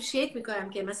 واقعا اپریشیت میکنم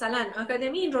که مثلا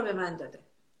آکادمی این رو به من داده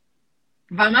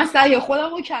و من سعی خودم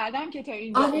رو کردم که تا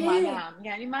اینجا اومدم.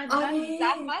 یعنی من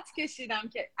زحمت کشیدم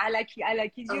که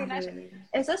الکی جیو نشه.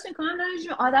 احساس میکنم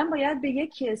آدم باید به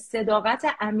یک صداقت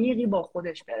عمیقی با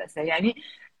خودش برسه. یعنی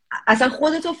اصلا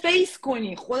خودتو فیس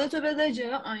کنی، خودتو بذاری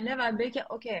جلو آینه و بگی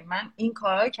که اوکی من این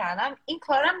کارا کردم، این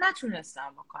کارم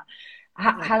نتونستم بکنم.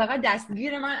 حلقه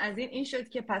دستگیر من از این شد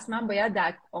که پس من باید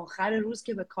در آخر روز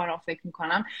که به کارم فکر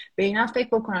میکنم به اینم فکر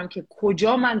بکنم که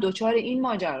کجا من دچار این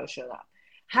ماجرا شدم.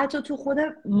 حتی تو خود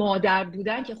مادر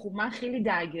بودن که خب من خیلی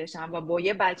درگیرشم و با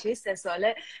یه بچه 3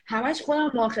 ساله همش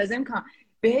خودم مؤاخذه میکنم،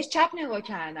 بهش چپ نگاه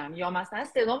کردم یا مثلا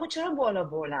صدامو چرا بالا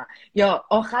بردم، یا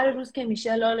آخر روز که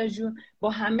میشه لاله جون با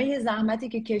همه زحمتی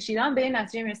که کشیدم به این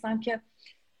نتیجه میرسم که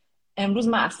امروز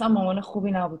من اصلا مامان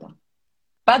خوبی نبودم،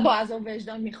 بعد با عذاب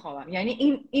وجدان میخوابم.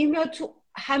 یعنی این میاد تو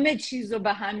همه چیزو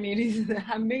به هم میریزه،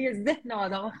 همه ذهن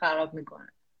آدمو خراب میکنه.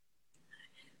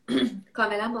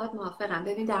 کاملا باهات موافقم.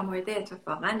 ببین در مورد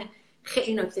اتفاقا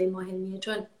خیلی نکته مهمیه،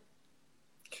 چون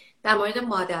در مورد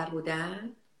مادر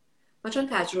بودن ما چون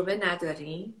تجربه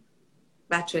نداریم،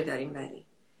 بچه داریم، ولی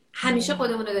همیشه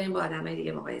خودمون رو داریم با آدمای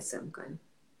دیگه مقایسه میکنیم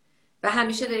و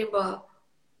همیشه داریم با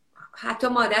حتی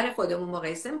مادر خودمون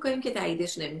مقایسه میکنیم که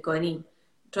تاییدش نمیکنیم،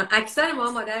 چون اکثر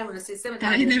ما مادرمون رو سیستم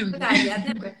تایید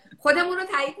نمیکنیم، خودمون رو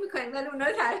تایید میکنیم ولی اونا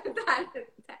رو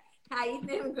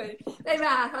تایید نمیکنیم. ولی به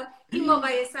هر حال این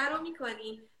مقایسه رو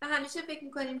میکنیم و همیشه فکر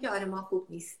میکنیم که آره ما خوب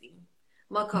نیستیم،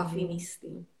 ما کافی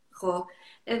نیستیم. خب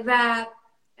و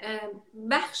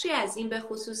بخشی از این به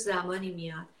خصوص زمانی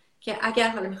میاد که اگر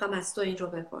حالا میخوام از تو این رو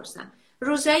بپرسم،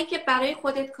 روزایی که برای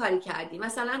خودت کاری کردی،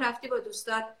 مثلا رفتی با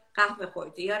دوستات قهوه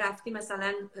خوردی یا رفتی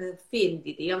مثلا فیلم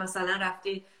دیدی یا مثلا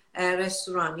رفتی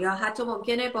رستوران یا حتی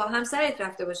ممکنه با همسرت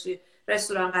رفته باشی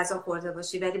رستوران غذا خورده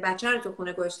باشی ولی بچه رو تو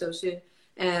خونه گذاشته باشی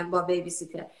با بیبی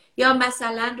سیتر، یا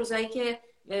مثلا روزایی که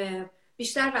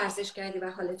بیشتر ورزش کردی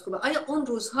و حالت خوبه، آیا اون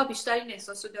روزها بیشتر این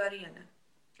احساسو داری یا نه؟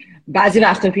 بعضی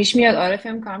وقتا پیش میاد آره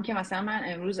فکر می‌کنم که مثلا من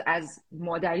امروز از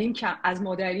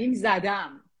مادریم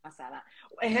زدم، مثلا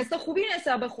حس خوبی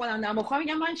نسبت به خودم دارم، بخوام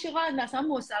میگم من چقدر مثلا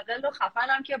مستقل و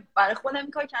خفنم که برای خودم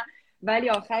این کار کردم، ولی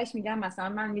آخرش میگم مثلا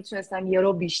من میتونستم یه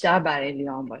رو بیشتر برای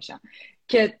لیام باشم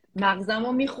که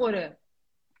مغزمو میخوره.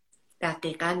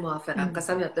 دقیقاً موافقم.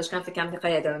 قسم یادداشت کنم فکرم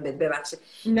می‌خوای ادامه بده، ببخشید.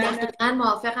 دقیقاً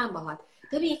موافقم باهات.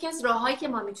 ببین یکی از راههایی که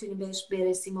ما میتونیم بهش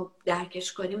برسیم و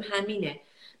درکش کنیم همینه.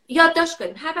 یادداشت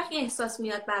کنیم. هر وقت احساس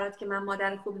میاد برات که من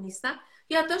مادر خوب نیستم،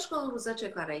 یادداشت کن اون روزا چه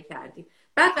کارایی کردی.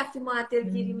 بعد وقتی معدل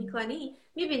گیری میکنی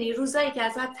میبینی روزایی که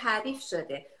ازت تعریف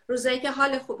شده، روزایی که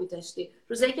حال خوبی داشتی،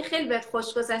 روزایی که خیلی بهت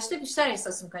خوش گذشته، بیشتر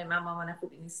احساس میکنی من مامان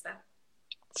خوبی نیستم.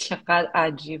 چقدر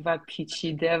عجیب و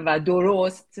پیچیده و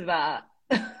درست و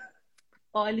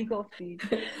عالی گفتی.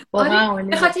 آره،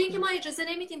 به خاطر اینکه ما اجازه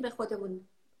نمیدیم به خودمون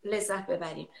لذت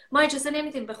ببریم، ما اجازه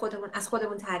نمیدیم به خودمون از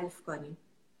خودمون تعریف کنیم.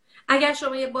 اگر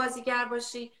شما یه بازیگر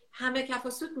باشی همه کف و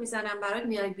سوت میزنن برات،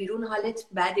 میای بیرون حالت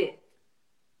بده،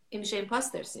 این میشه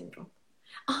ایمپاستر سیندروم.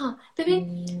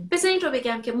 ببین بذار این رو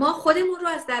بگم که ما خودمون رو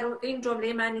از درون، این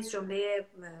جمله من نیست، جمله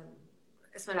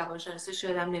اسم روانشناسی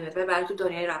شدم نمیاد برای تو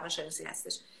دنیای روانشناسی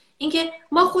هستش، اینکه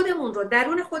ما خودمون رو،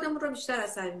 درون خودمون رو بیشتر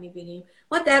از همه میبینیم.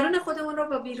 ما درون خودمون رو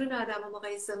با بیرون آدم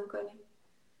مقایسه میکنیم.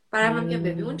 برای من میگم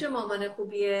ببین اون چه مامان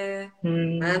خوبیه،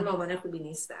 من مامان خوبی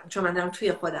نیستم، چون من دارم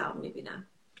توی خودم میبینم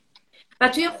و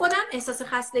توی خودم احساس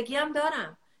خستگی هم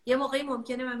دارم. یه موقعی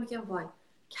ممکنه من میگم وای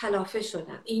کلافه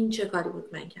شدم، این چه کاری بود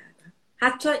من کردم.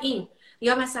 حتی این،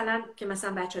 یا مثلا که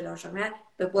مثلا بچه دار شدم، من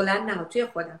به بلند نه توی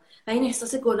خودم و این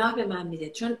احساس گناه به من میده،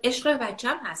 چون عشق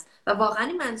بچم هست و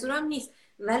واقعا منظورم نیست،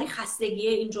 ولی خستگی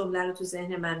این جمله رو تو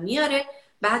ذهن من میاره.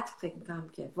 بعد فکر میکنم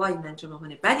که وای من چه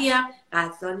مامان بدیم،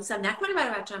 قدردان نیستم، نکنه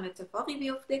برای بچه‌م اتفاقی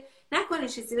بیفته، نکنه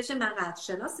چیزی بشه، من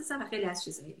قدرشناس نیستم و خیلی از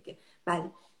چیزایی دیگه.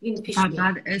 بله این پیش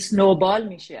میاد، اسنوبال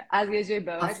میشه از یه جای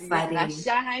به بعد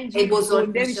قشنگ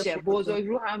بزرگ میشه، بزرگ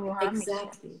رو هم میشه.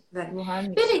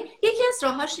 ببین یکی از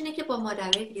راهاش اینه که با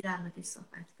مادرای دیگه در موردش صحبت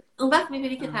کنی. اون وقت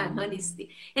میبینی که تنها نیستی.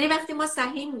 یعنی وقتی ما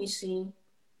سهیم میشیم،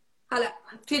 حالا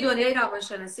توی دنیای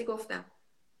روانشناسی گفتم،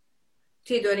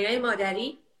 توی دنیای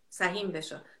مادری سهیم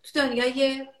بشو، تو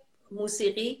دنیای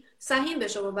موسیقی سهیم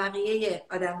بشو با بقیه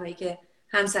آدم‌هایی که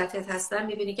همسطحت هستن،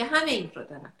 میبینی که همه این رو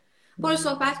دارن. برو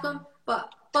صحبت کن با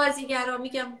بازیگرا.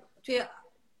 میگم توی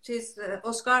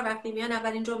اسکار وقتی میان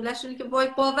اولین جملهشون که وای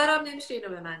باورم نمیشه اینو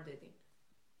به من دادین.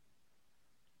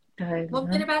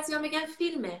 ممکنه بعضیا میگن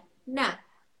فیلمه، نه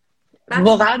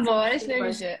واقعا باورش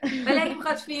نمیشه، ولی اگه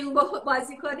میخواد فیلم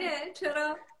بازی کنه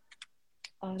چرا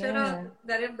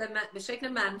داره به شکل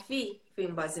منفی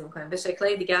فیلم بازی میکنه، به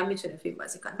شکلهای دیگه هم میتونه فیلم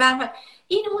بازی کنه. به هر حال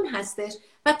این اون هستش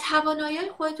و توانایی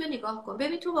خودت رو نگاه کن.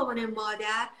 ببین تو به عنوان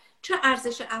مادر چه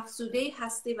ارزش افزوده‌ای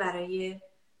هستی برای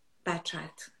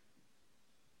بچت،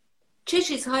 چه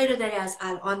چیزهایی رو داری از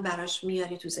الان براش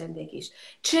میاری تو زندگیش،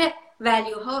 چه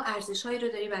ولیوها ارزشهایی رو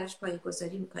داری براش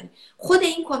پایه‌گذاری میکنی. خود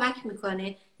این کمک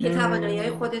میکنه که توانایی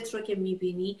خودت رو که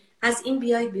میبینی از این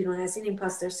بیای بیرون، از این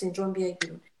ایمپاستر سیندروم بیای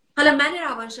بیرون. حالا من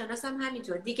روانشناسم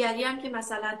همینطور، دیگری هم که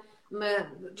مثلا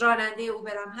راننده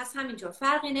اوبرم هست همینطور،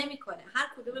 فرقی نمیکنه. هر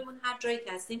کدوممون هر جایی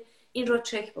که هستیم این رو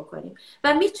چک بکنیم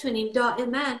و میتونیم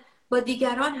دائما با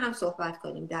دیگران هم صحبت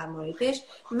کنیم در موردش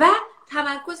و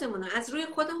تمرکزمون رو از روی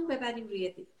خودمون ببریم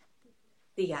روی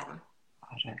دیگران.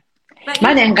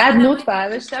 من انقدر نوت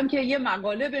برداشتم که یه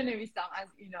مقاله بنویسم از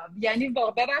اینا. یعنی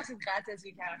واقعا ببخشید قطعش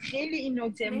کردم، خیلی این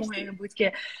نکته مهمی بود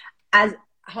که از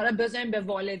حالا بذاریم به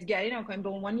والدگری نکنیم، به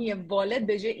عنوان یه والد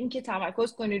به جای اینکه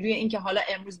تمرکز کنی روی اینکه حالا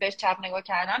امروز بهش چپ نگاه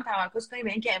کردم، تمرکز کنی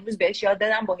به اینکه امروز بهش یاد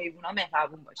دادم با حیونا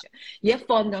مهربون باشه. یه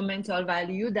فاندامنتال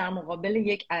ولیو در مقابل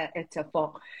یک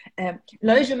اتفاق.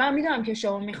 لایجو من میدونم که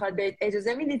شما میخواد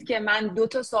اجازه میدید که من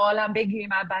 2 سوالم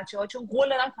بگیریم از بچه‌ها، چون قول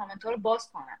دادم کامنت ها رو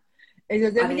باز کنم.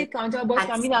 اجازه میدید کامنت ها باز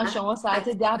کنم؟ میدونم شما ساعت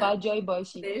 10 باید جای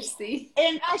باشید. مرسی.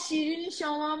 اینقدر شیرینی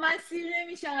شما، من سیر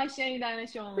نمیشم از شنیدن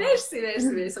شما.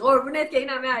 مرسی قربونت که این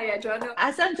همه هیجانو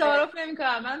اصلا تعارف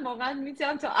نمی‌کنم. من واقعا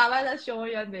میتونم تا ابد از شما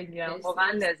یاد بگیرم.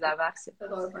 واقعا لذت بخشه.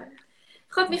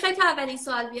 خب میخوای تا اولین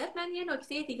سوال بیاد من یه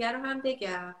نکته دیگر رو هم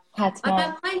بگم. حتما.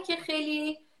 آدم‌هایی که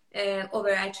خیلی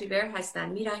اوور اچیور هستن،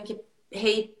 میرن که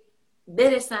هی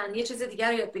برسن یه چیز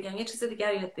دیگر رو یاد بگن، یه چیز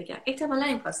دیگر رو یاد بگن، احتمالاً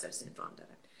ایمپاستر سیندروم دارن.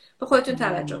 به خودتون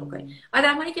توجه بکنید.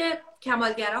 آدم‌هایی که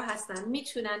کمالگرا هستن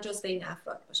میتونن جزو این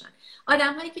افراد باشن.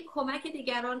 آدم‌هایی که کمک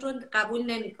دیگران رو قبول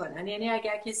نمی‌کنن، یعنی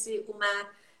اگر کسی اومد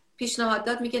پیشنهاد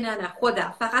داد میگه نه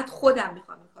خودم، فقط خودم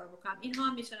میخوام این کارو بکنم، اینها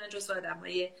هم میتونن جزو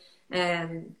آدم‌های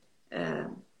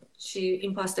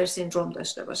ایمپاستر سیندروم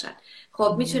داشته باشن.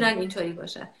 خب میتونن اینطوری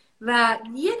باشن. و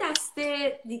یه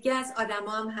دسته دیگه از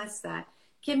آدم‌ها هم هستن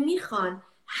که میخوان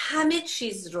همه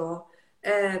چیز رو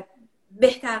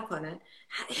بهتر کنن،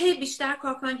 هی بیشتر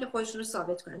کار کنن که خودشون رو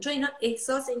ثابت کنن، چون اینا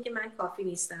احساس این که من کافی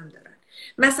نیستم دارن.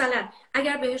 مثلا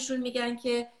اگر بهشون میگن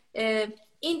که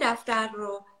این دفتر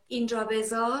رو اینجا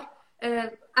بذار،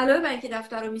 علاوه بر اینکه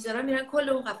دفتر رو میذارن میرن کل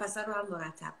اون قفسه رو هم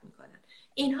مرتب میکنن.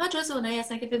 اینها جز اونایی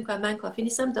هستن که فکر میکنن من کافی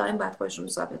نیستم، دائم باید خودشون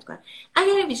رو ثابت کنن.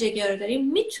 اگر این ویژگی‌ها رو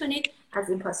داریم میتونید از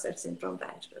ایمپاستر سیندروم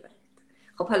رنج ببرید.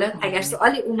 خب حالا اگر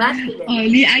سوالی اومد بده.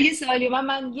 عالی. اگه سوالی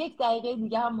من 1 دقیقه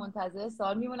دیگه هم منتظر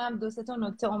سوال میمونم. 2-3 تا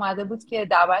نکته اومده بود که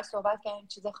دربارش صحبت کردیم،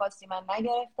 چیز خاصی من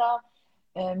نگرفتم.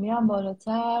 میرم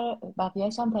بالاتر.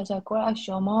 بقیه‌اش هم تشکر از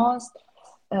شماست.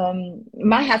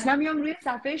 من حتما میام روی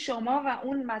صفحه شما و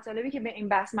اون مطالبی که به این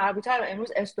بحث مربوطه رو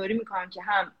امروز استوری میکنم که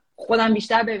هم خودم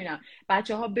بیشتر ببینم،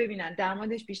 بچه‌ها ببینن، در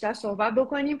موردش بیشتر صحبت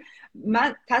بکنیم.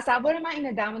 من تصور من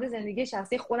اینه در مورد زندگی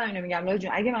شخصی خودم اینو میگم لاله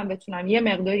جون، اگه من بتونم یه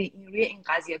مقداری روی این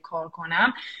قضیه کار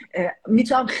کنم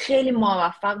میتونم خیلی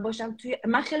موفق باشم.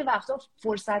 من خیلی وقتا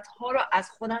فرصت ها رو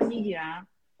از خودم میگیرم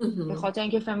به خاطر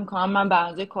اینکه فکر می‌کنم من به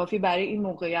اندازه کافی برای این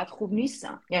موقعیت خوب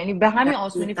نیستم. یعنی به همین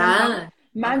آسونی فکر می‌کنم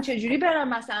من چجوری برم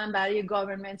مثلا برای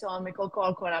گاورمنت آمریکا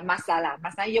کار کنم،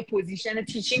 مثلا یه پوزیشن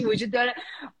تیچینگ وجود داره،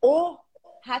 اوه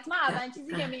حتما اولین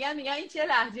چیزی که میگن این چه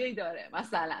لهجه‌ای داره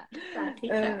مثلا.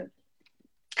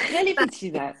 خیلی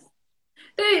پیچیده است.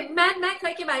 ببین من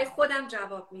کاری که برای خودم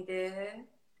جواب میده،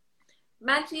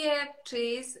 من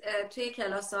توی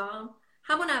کلاسام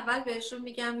همون اول بهشون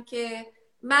میگم که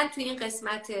من توی این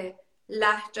قسمت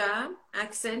لهجه‌ام،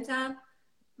 اکسنتم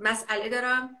مسئله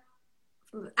دارم.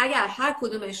 اگر هر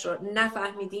کدومش رو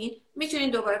نفهمیدین میتونین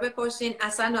دوباره بپرسین،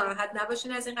 اصلا ناراحت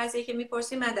نباشین از این قضیه که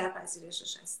میپرسین، من در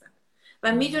پذیرشش هستم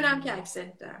و میدونم که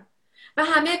اکسنت دارم. و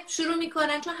همه شروع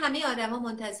میکنن، چون همه آدما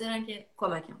منتظرن که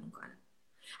کمکمون کنن،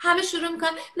 همه شروع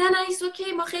میکنن نه ایتس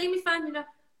اوکی ما خیلی میفهمیم.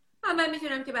 من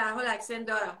میتونم که به هر حال اکسنت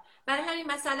دارم، برای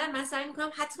همین مثلا من سعی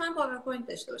میکنم حتما پاورپوینت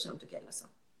داشته باشم تو کلاسام،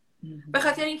 به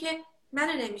خاطر اینکه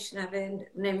منو نمیشنوه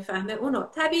نمیفهمه اونو،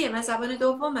 طبیعیه من زبان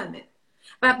دوممه.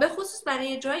 و به خصوص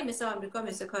برای جایی مثل آمریکا،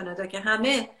 مثل کانادا که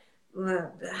همه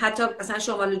حتی مثلا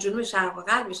شمال و جنوب شرق و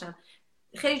غربشم.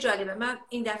 خیلی جالبه، من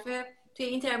این دفعه توی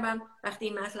این ترمم وقتی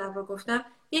این مطلب رو گفتم،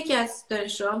 یکی از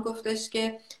دانشجوام گفتش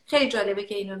که خیلی جالبه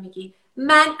که اینو میگی،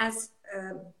 من از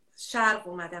شرق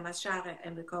اومدم، از شرق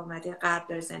امریکا اومده، غرب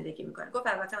داره زندگی میکنه. گفت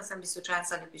البته مثلا 20 چند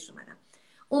سال پیش اومدم،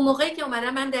 اون موقعی که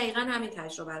اومدم من دقیقاً همین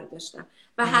تجربه رو داشتم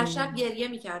و هر شب گریه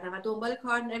میکردم و دنبال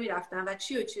کار نمیرفتم و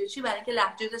چی برای اینکه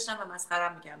لهجه داشتم و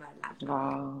مسخره‌ام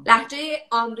میکردم. لهجه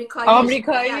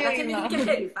آمریکایی البته میگم که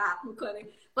خیلی فرق میکنه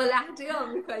با لهجه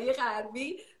آمریکایی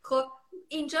غربی. خب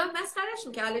اینجا مسخرهش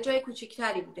میکنه، حالا جای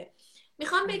کوچیک‌تری بوده.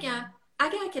 میخوام بگم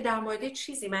اگر که در مورد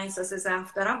چیزی من احساس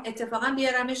ضعف دارم، اتفاقا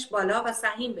بیارمش بالا و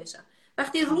سهیم بشم.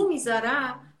 وقتی رو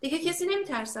میذارم دیگه کسی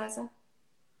نمیترسه ازم.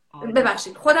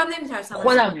 ببخشید خودم نمیترسم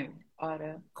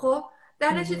آره. خب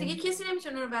در نتیجه دیگه کسی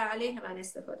نمیتونه رو بر علیه من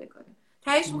استفاده کنه.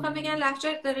 تهش میخوام بگن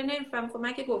لهجه داره نمیفهم. خب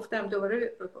من که گفتم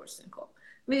دوباره بپرسین. خب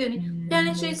میدونی در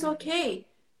نتیجه اوکی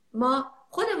ما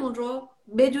خودمون رو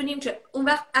بدونیم که اون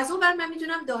وقت از اون ور من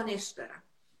میدونم دانش دارم،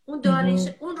 اون دانش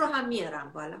اون رو هم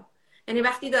میارم بالا. یعنی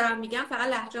وقتی دارم میگم فقط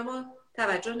لهجه‌مو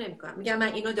توجه نمیکنم، میگم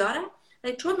من اینو دارم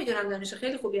ولی چون میدونم دانش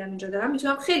خیلی خوبی هم اینجا دارم،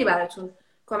 میتونم خیلی براتون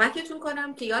کمکتون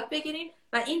کنم که یاد بگیرین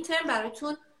و این ترم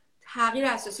براتون تغییر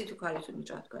اساسی تو کارتون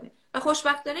ایجاد کنه. و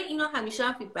خوشبختانه اینو همیشه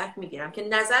هم فیدبک میگیرم که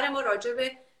نظر ما راجع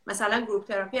به مثلا گروپ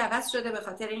تراپی عوض شده به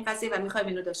خاطر این قضیه و میخوایم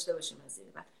اینو داشته باشیم از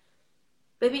این بعد.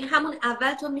 ببین همون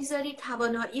اول تو میذاری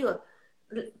توانایی و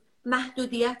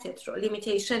محدودیتت رو،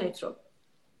 لیمیتیشنت رو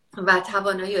و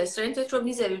توانایی و استرنگثت رو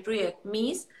میذاری روی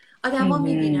میز، آدما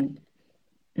میبینن.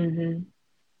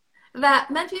 و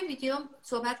من توی ویدیو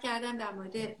صحبت کردم در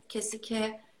مورد کسی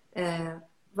که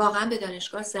واقعا به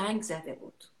دانشگاه زنگ زده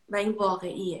بود و این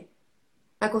واقعیه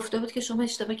و گفته بود که شما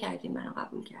اشتباه کردین منو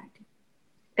قبول کردین.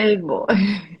 ای وای.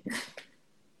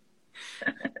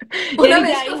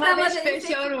 یعنی در این حالش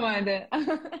فشار اومده.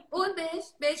 اون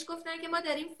بهش گفتن که ما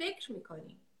داریم فکر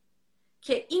میکنیم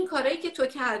که این کارهایی که تو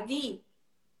کردی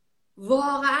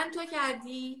واقعا تو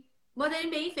کردی، ما داریم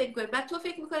به این فکر میکنیم، بعد تو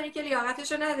فکر میکنی که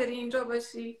لیاقتشو نداری اینجا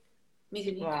باشی.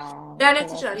 میدونی در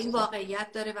نتیجه این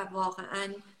واقعیت داره و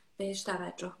واقعا بهش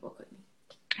توجه بکنیم.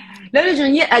 لاله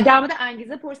جان در مورد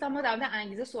انگیزه پرسیدم، ما در مورد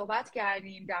انگیزه صحبت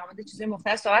کردیم، در مورد چیزای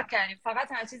مختلف صحبت کردیم.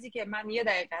 فقط هر چیزی که من یه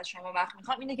دقیقه از شما وقت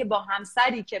میخوام اینه که با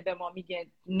همسری که به ما میگه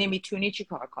نمیتونی چی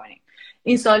کار کنیم.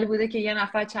 این سوالی بوده که یه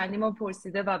نفر چندی ما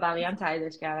پرسیده و بقیه هم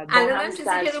تاییدش کردن. الان چیزی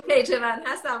که رو پیج من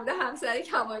هست در مورد همسری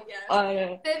کمالگر.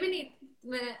 آره. ببینید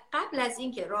قبل از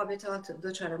اینکه رابطه‌هاتون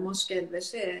دچار مشکل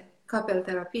بشه کاپل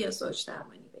تراپی یا زوج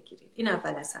درمانی بگیرید. این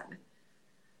اول از همه.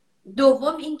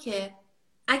 دوم اینکه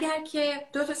اگر که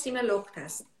 2 تا سیم لخت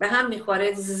هست به هم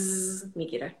میخوره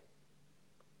میگیره.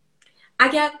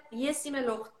 اگر یه سیم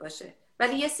لخت باشه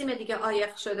ولی یه سیم دیگه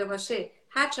عایق شده باشه،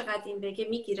 هر چقدر این بگه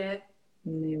میگیره؟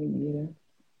 نمیگیره.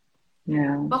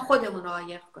 ما خودمون رو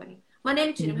عایق کنیم. ما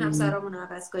نمیتونیم همسرامون رو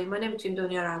عوض کنیم، ما نمیتونیم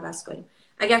دنیا رو عوض کنیم.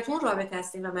 اگر تو اون رابطه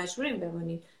هستیم و مجبوریم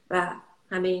بمونید و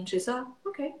همه این چیزا،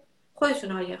 اوکی خودتون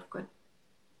رو عایق کنید.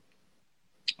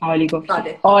 عالی گفت.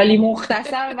 عالی،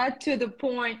 مختصر و to the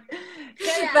point.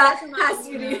 خیلی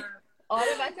تصویری. آره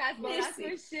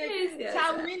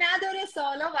تمامی نداره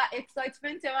سوالا و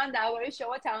اکسایتمنت من درباره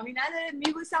شما تمامی نداره.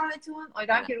 میبوسمتون.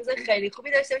 امیدوارم که روز خیلی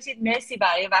خوبی داشته باشید. مرسی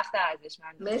برای وقت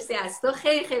ارزشمند. مرسی از تو،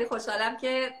 خیلی خیلی خوشحالم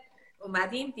که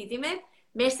اومدیم دیدیمت.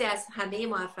 مرسی از همه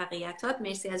موفقیتات،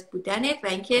 مرسی از بودنت و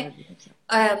اینکه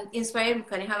اینسپایر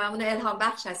می‌کنی، هممون الهام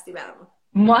بخش هستی برامون.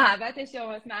 محبت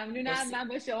شماست. ممنونم. من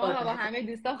با شما و با همه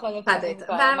دوستان خداحافظی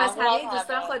می‌کنم. من از همه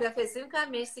دوستان خداحافظی می‌کنم.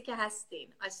 مرسی که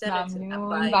هستین.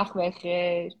 ممنون. وقت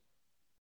بخیر.